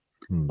teach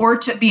or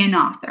to be an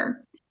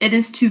author. It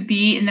is to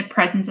be in the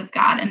presence of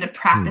God and to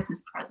practice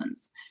his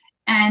presence.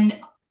 And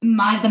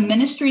the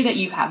ministry that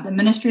you have, the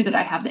ministry that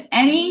I have, that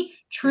any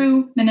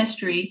true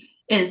ministry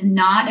is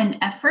not an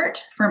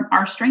effort from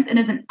our strength. It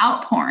is an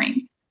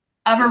outpouring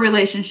of a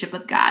relationship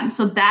with God.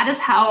 So that is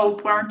how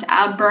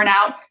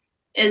burnout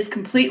is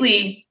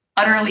completely,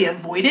 utterly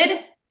avoided,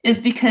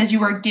 is because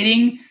you are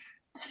getting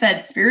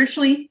fed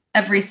spiritually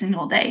every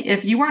single day.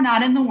 If you are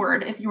not in the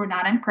word, if you are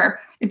not in prayer,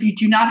 if you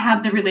do not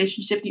have the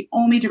relationship, the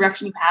only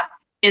direction you have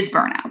is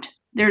burnout.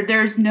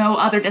 There's no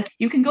other.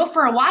 You can go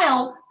for a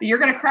while, but you're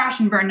going to crash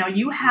and burn. No,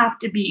 you have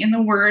to be in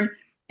the word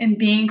and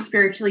being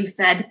spiritually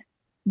fed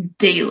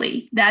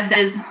daily. That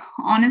is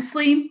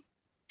honestly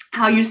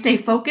how you stay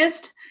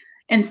focused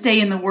and stay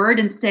in the word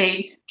and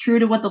stay true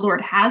to what the Lord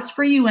has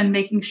for you, and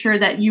making sure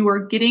that you are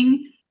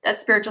getting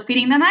that spiritual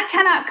feeding. Then that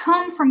cannot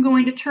come from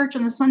going to church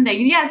on a Sunday.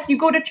 Yes, you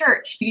go to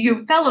church,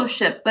 you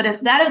fellowship, but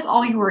if that is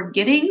all you are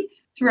getting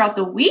throughout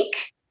the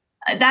week,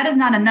 that is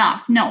not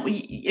enough. No,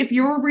 if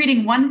you're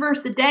reading one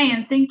verse a day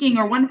and thinking,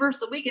 or one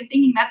verse a week and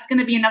thinking that's going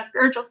to be enough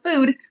spiritual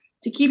food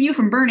to keep you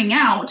from burning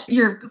out,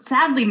 you're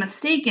sadly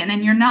mistaken,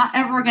 and you're not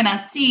ever going to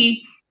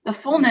see the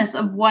fullness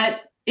of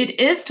what it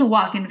is to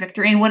walk in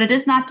victory and what it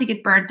is not to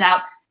get burnt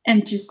out,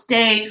 and to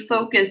stay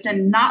focused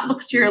and not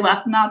look to your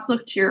left, not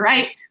look to your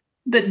right,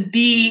 but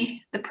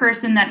be the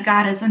person that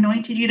God has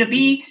anointed you to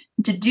be,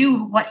 to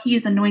do what he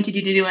has anointed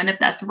you to do. And if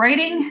that's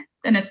writing,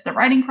 then it's the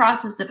writing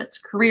process. If it's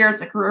career,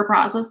 it's a career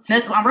process.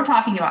 This one, we're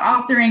talking about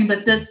authoring,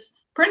 but this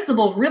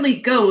principle really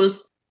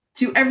goes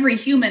to every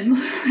human,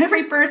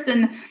 every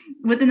person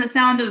within the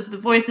sound of the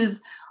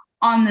voices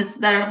on this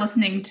that are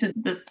listening to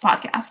this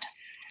podcast.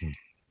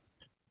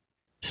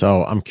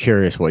 So I'm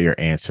curious what your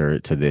answer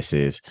to this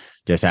is,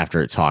 just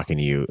after talking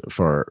to you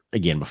before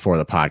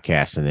the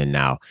podcast and then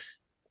now.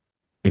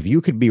 If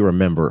you could be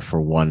remembered for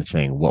one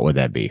thing, what would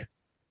that be?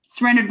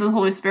 Surrender to the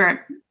Holy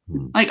Spirit,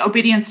 like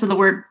obedience to the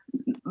word,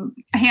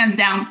 hands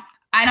down.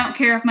 I don't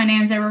care if my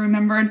name's ever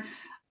remembered.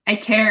 I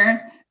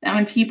care that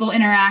when people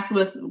interact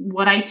with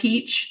what I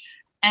teach,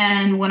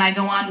 and when I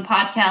go on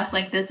podcasts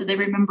like this, that they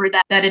remember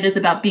that it is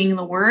about being in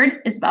the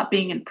word, it's about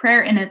being in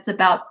prayer, and it's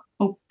about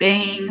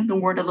obeying the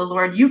word of the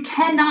Lord. You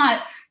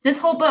cannot, this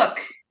whole book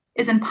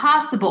is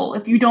impossible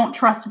if you don't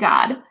trust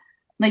God.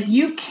 Like,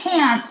 you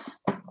can't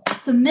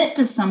submit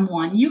to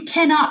someone. You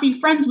cannot be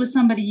friends with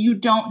somebody you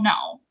don't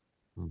know.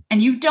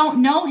 And you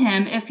don't know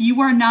him if you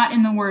are not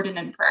in the word and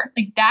in prayer.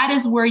 Like, that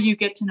is where you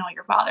get to know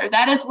your Father.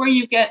 That is where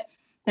you get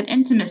that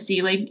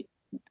intimacy. Like,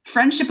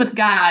 friendship with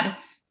God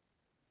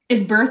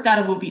is birthed out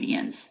of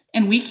obedience.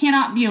 And we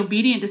cannot be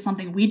obedient to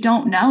something we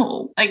don't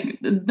know. Like,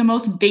 the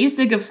most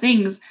basic of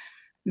things,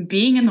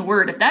 being in the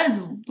word. If that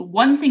is the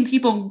one thing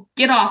people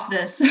get off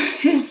this,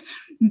 is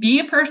be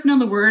a person of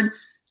the word,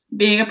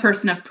 being a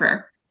person of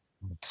prayer.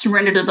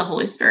 Surrender to the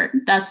Holy Spirit.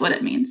 That's what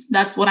it means.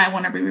 That's what I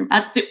want to be.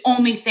 That's the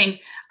only thing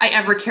I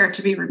ever care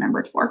to be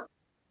remembered for.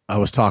 I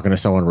was talking to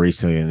someone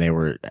recently and they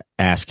were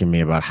asking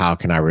me about how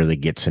can I really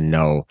get to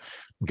know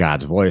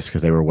God's voice,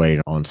 because they were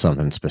waiting on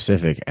something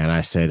specific. And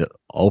I said,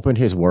 open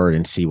his word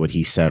and see what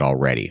he said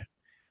already.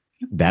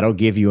 That'll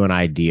give you an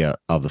idea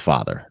of the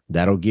Father.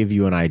 That'll give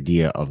you an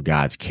idea of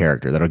God's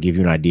character. That'll give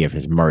you an idea of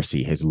his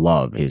mercy, his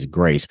love, his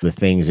grace, the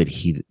things that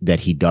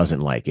he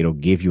doesn't like. It'll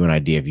give you an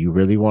idea. If you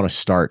really want to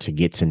start to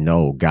get to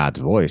know God's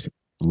voice,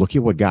 look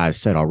at what God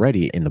said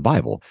already in the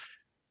Bible.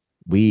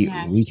 We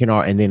can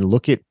all, and then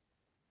look at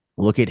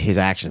his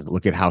actions,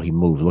 look at how he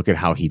moved, look at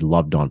how he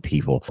loved on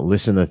people.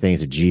 Listen to the things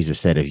that Jesus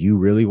said. If you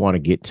really want to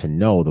get to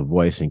know the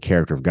voice and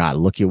character of God,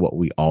 look at what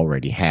we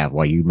already have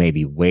while you may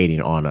be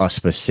waiting on a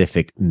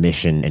specific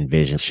mission and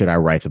vision. Should I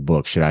write the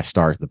book? Should I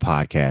start the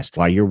podcast?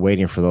 While you're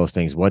waiting for those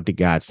things, what did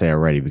God say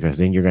already? Because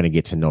then you're going to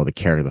get to know the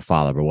character of the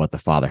Father, but what the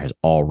Father has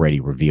already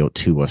revealed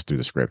to us through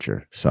the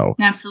scripture. So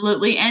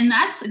absolutely. And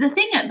that's the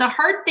thing, the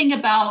hard thing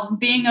about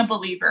being a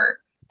believer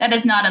that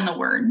is not in the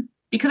word.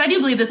 Because I do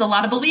believe there's a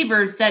lot of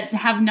believers that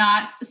have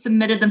not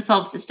submitted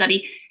themselves to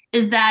study,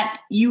 is that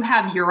you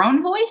have your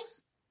own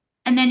voice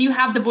and then you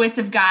have the voice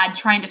of God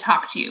trying to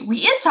talk to you.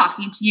 He is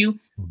talking to you,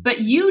 but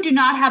you do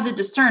not have the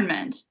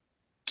discernment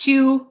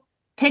to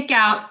pick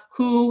out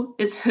who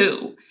is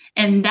who.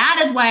 And that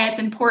is why it's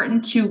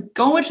important to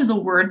go into the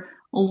word,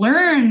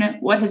 learn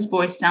what his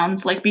voice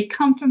sounds like,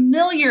 become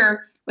familiar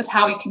with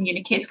how he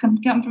communicates,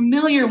 become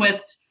familiar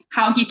with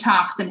how he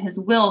talks and his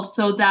will,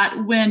 so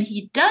that when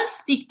he does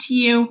speak to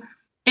you,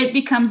 it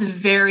becomes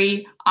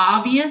very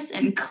obvious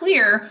and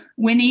clear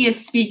when he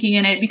is speaking,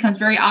 and it becomes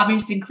very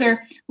obvious and clear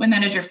when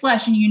that is your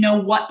flesh and you know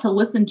what to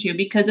listen to,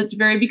 because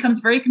becomes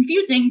very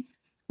confusing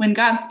when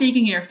God's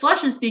speaking and your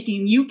flesh is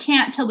speaking. You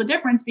can't tell the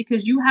difference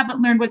because you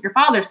haven't learned what your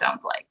Father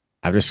sounds like.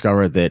 I've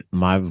discovered that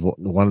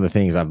one of the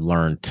things I've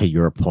learned, to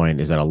your point,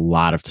 is that a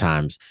lot of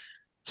times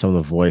some of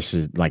the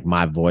voices, like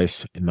my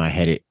voice in my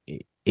head, it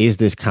is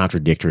this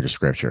contradictory to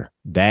scripture.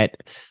 That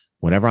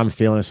whenever I'm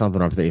feeling something,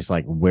 it's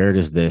like, where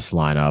does this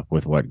line up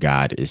with what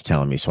God is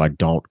telling me? So I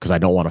don't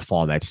want to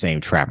fall in that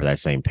same trap or that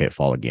same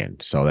pitfall again.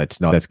 So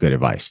that's good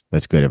advice.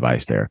 That's good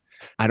advice there.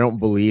 I don't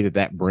believe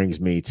that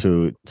brings me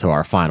to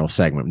our final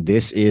segment.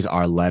 This is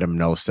our Let 'Em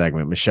Know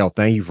segment. Michelle,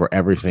 thank you for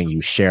everything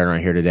you shared on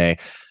here today.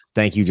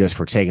 Thank you just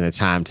for taking the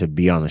time to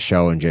be on the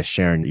show and just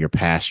sharing your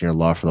passion, your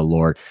love for the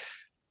Lord.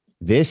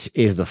 This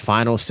is the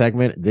final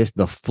segment.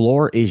 The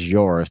floor is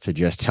yours to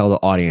just tell the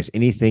audience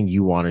anything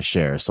you want to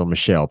share. So,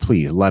 Michelle,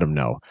 please let them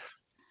know.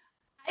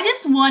 I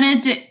just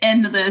wanted to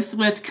end this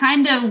with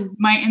kind of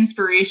my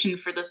inspiration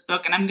for this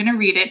book, and I'm going to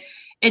read it.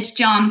 It's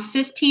John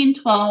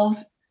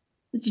 15:12.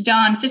 It's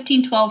John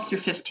 15:12 through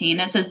 15.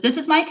 It says, "This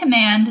is my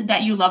command,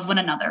 that you love one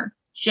another,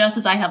 just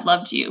as I have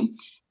loved you.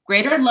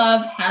 Greater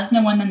love has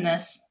no one than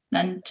this,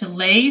 than to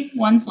lay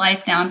one's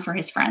life down for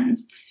his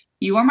friends.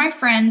 You are my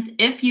friends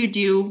if you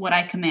do what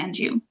I command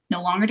you.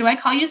 No longer do I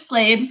call you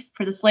slaves,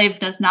 for the slave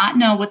does not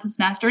know what his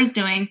master is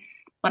doing,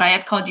 but I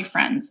have called you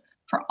friends.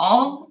 For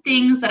all the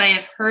things that I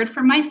have heard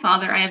from my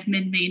Father, I have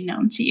been made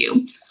known to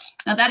you."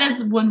 Now, that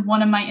is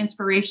one of my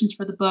inspirations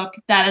for the book.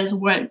 That is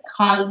what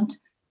caused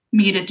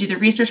me to do the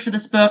research for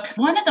this book.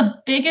 One of the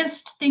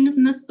biggest things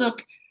in this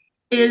book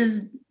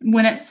is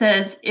when it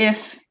says,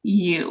 "if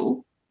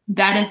you."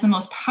 That is the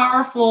most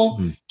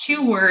powerful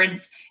two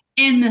words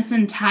in this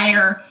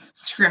entire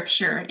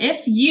scripture.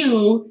 If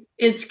you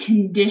is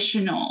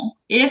conditional.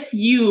 If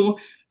you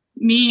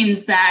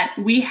means that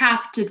we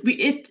have to,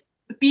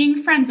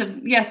 being friends of,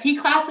 yes, he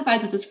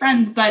classifies us as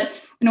friends, but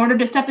in order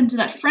to step into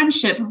that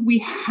friendship, we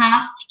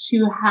have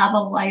to have a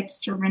life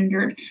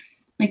surrendered.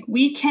 Like,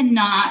 we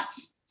cannot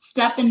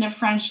step into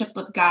friendship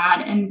with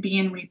God and be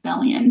in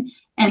rebellion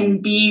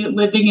and be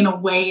living in a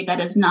way that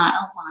is not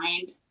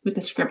aligned with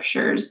the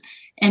scriptures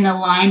and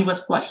aligned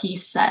with what he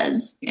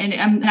says.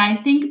 And I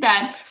think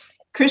that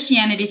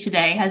Christianity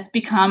today has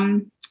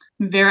become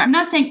I'm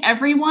not saying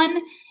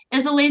everyone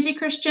is a lazy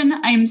Christian.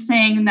 I'm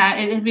saying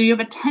that we have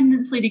a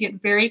tendency to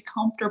get very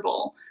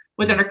comfortable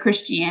with our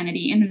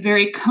Christianity and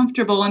very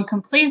comfortable and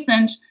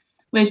complacent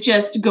with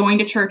just going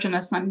to church on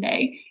a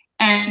Sunday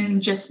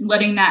and just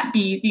letting that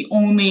be the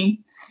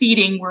only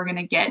feeding we're going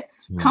to get.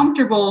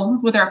 Comfortable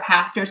with our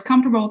pastors,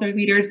 comfortable with our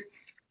leaders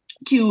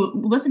to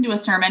listen to a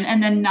sermon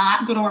and then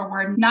not go to our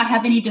word, not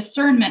have any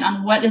discernment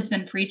on what has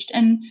been preached.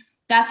 And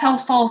that's how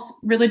false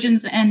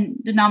religions and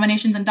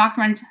denominations and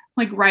doctrines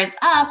like rise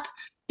up,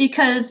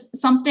 because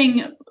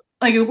something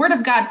like the word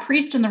of God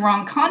preached in the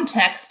wrong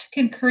context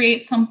can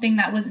create something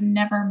that was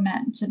never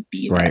meant to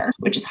be there,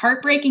 which is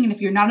heartbreaking. And if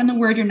you're not in the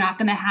word, you're not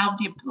going to have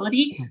the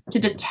ability to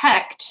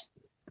detect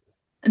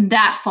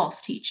that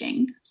false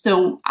teaching.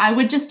 So I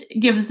would just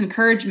give this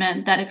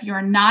encouragement that if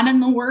you're not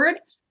in the word,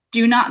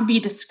 do not be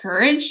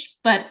discouraged,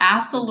 but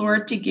ask the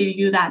Lord to give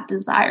you that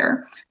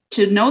desire.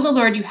 To know the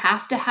Lord, you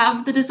have to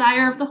have the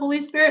desire of the Holy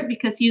Spirit,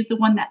 because he's the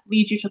one that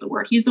leads you to the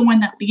word. He's the one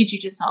that leads you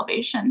to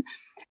salvation.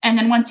 And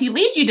then once he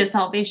leads you to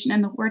salvation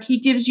in the word, he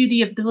gives you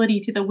the ability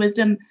to the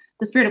wisdom,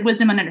 the spirit of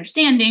wisdom and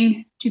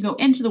understanding, to go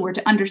into the word,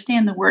 to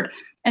understand the word.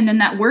 And then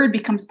that word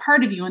becomes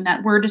part of you. And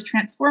that word is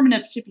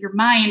transformative to your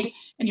mind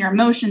and your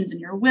emotions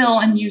and your will.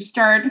 And you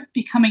start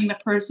becoming the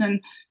person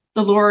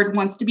the Lord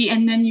wants to be.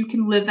 And then you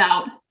can live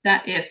out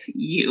that if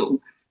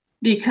you,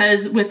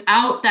 because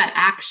without that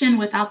action,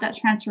 without that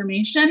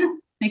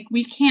transformation, like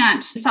we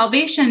can't.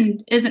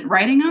 Salvation isn't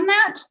writing on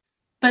that.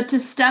 But to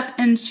step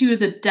into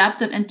the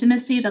depth of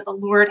intimacy that the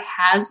Lord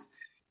has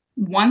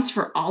wants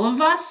for all of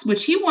us,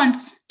 which he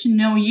wants to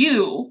know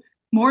you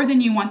more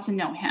than you want to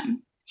know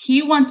him.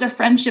 He wants a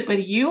friendship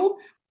with you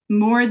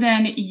more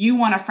than you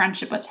want a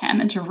friendship with him.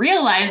 And to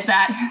realize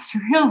that is to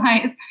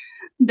realize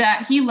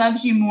that he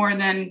loves you more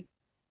than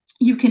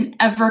you can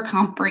ever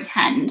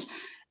comprehend.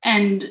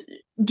 And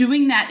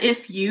doing that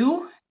if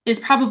you is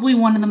probably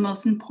one of the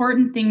most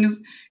important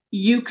things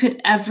you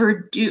could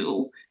ever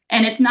do.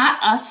 And it's not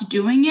us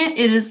doing it.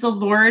 It is the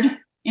Lord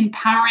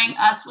empowering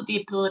us with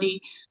the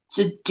ability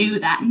to do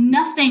that.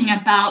 Nothing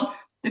about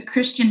the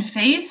Christian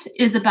faith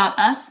is about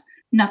us.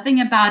 Nothing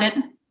about it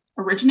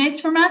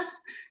originates from us.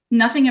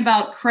 Nothing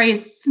about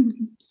Christ's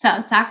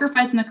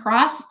sacrifice on the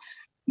cross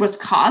was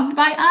caused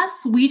by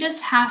us. We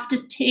just have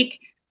to take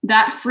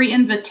that free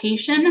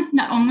invitation,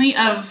 not only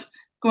of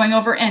going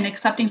over and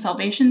accepting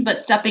salvation, but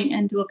stepping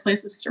into a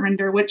place of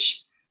surrender,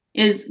 which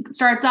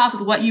starts off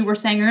with what you were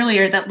saying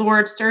earlier, that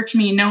Lord, search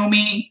me, know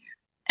me,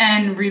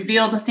 and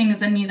reveal the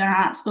things in me that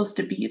are not supposed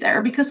to be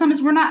there. Because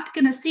sometimes we're not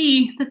going to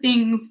see the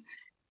things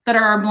that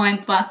are our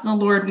blind spots, and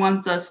the Lord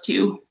wants us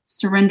to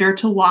surrender,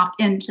 to walk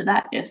into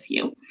that if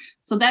you.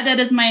 So that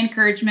is my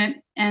encouragement,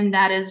 and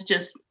that is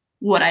just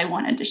what I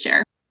wanted to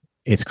share.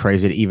 It's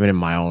crazy that even in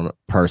my own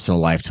personal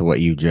life, to what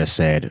you just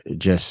said,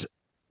 just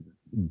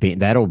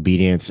that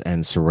obedience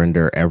and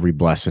surrender, every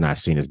blessing I've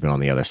seen has been on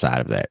the other side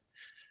of that.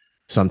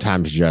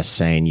 Sometimes just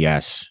saying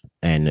yes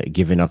and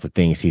giving up the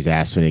things he's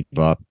asked me to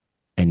give up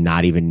and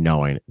not even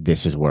knowing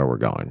this is where we're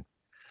going.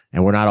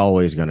 And we're not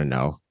always going to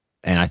know.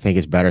 And I think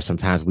it's better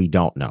sometimes we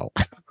don't know,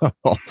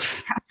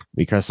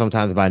 because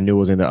sometimes if I knew it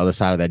was in the other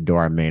side of that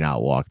door, I may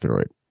not walk through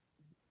it.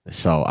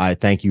 So I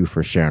thank you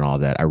for sharing all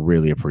that. I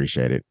really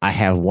appreciate it. I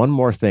have one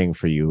more thing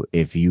for you.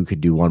 If you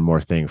could do one more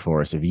thing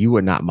for us, if you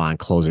would not mind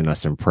closing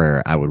us in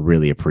prayer, I would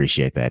really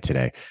appreciate that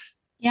today.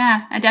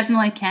 Yeah, I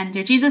definitely can.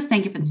 Dear Jesus,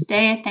 thank you for this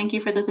day. Thank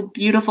you for this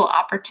beautiful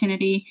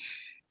opportunity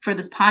for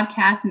this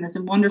podcast and this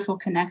wonderful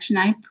connection.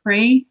 I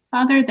pray,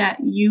 Father, that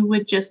you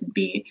would just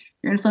be,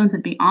 your influence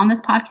would be on this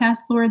podcast,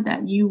 Lord,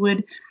 that you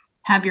would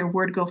have your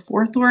word go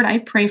forth, Lord. I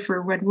pray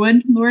for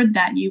Redwood, Lord,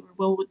 that your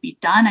will would be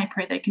done. I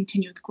pray that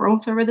continued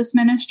growth over this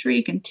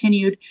ministry,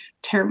 continue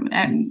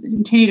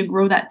to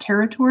grow that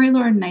territory,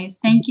 Lord. And I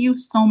thank you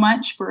so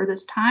much for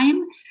this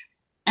time.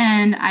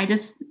 And I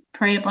just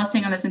pray a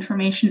blessing on this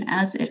information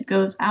as it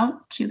goes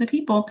out to the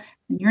people.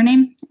 In your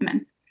name,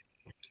 amen.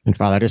 And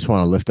Father, I just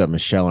want to lift up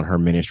Michelle and her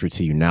ministry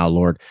to you now,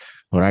 Lord.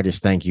 Lord, I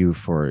just thank you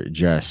for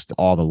just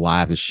all the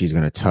lives that she's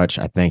going to touch.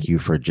 I thank you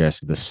for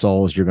just the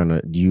souls you're going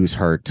to use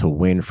her to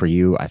win for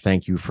you. I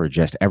thank you for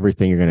just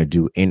everything you're going to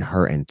do in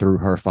her and through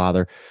her,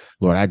 Father.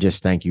 Lord, I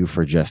just thank you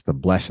for just the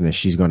blessing that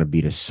she's going to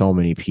be to so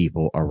many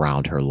people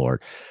around her,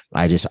 Lord.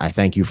 I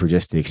thank you for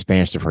just the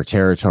expansion of her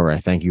territory. I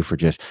thank you for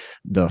just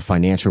the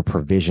financial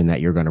provision that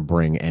you're going to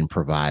bring and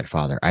provide,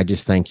 Father. I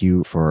just thank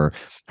you for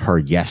her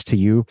yes to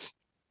you.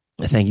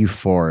 I thank you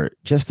for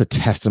just the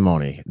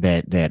testimony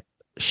that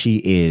she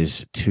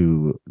is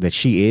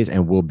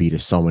and will be to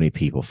so many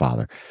people,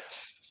 Father.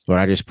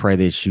 Lord, I just pray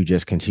that you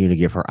just continue to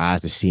give her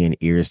eyes to see and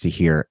ears to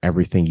hear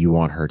everything you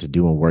want her to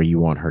do and where you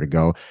want her to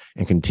go,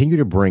 and continue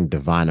to bring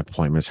divine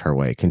appointments her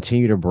way.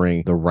 Continue to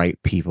bring the right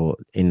people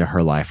into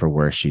her life for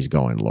where she's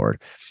going,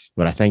 Lord.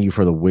 But I thank you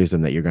for the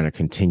wisdom that you're going to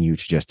continue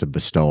to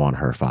bestow on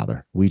her,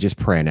 Father. We just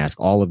pray and ask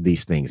all of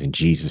these things in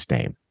Jesus'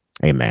 name.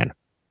 Amen.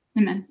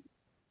 Amen.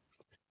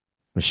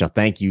 Michelle,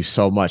 thank you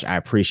so much. I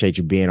appreciate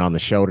you being on the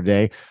show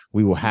today.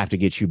 We will have to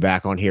get you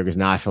back on here because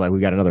now I feel like we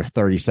got another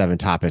 37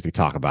 topics to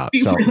talk about.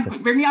 So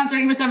bring me on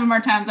 37 more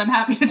times. I'm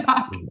happy to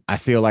talk. I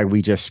feel like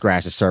we just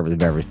scratched the surface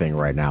of everything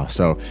right now.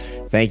 So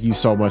thank you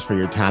so much for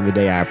your time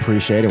today. I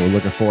appreciate it. We're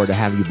looking forward to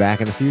having you back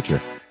in the future.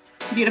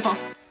 Beautiful.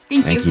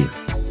 Thank you.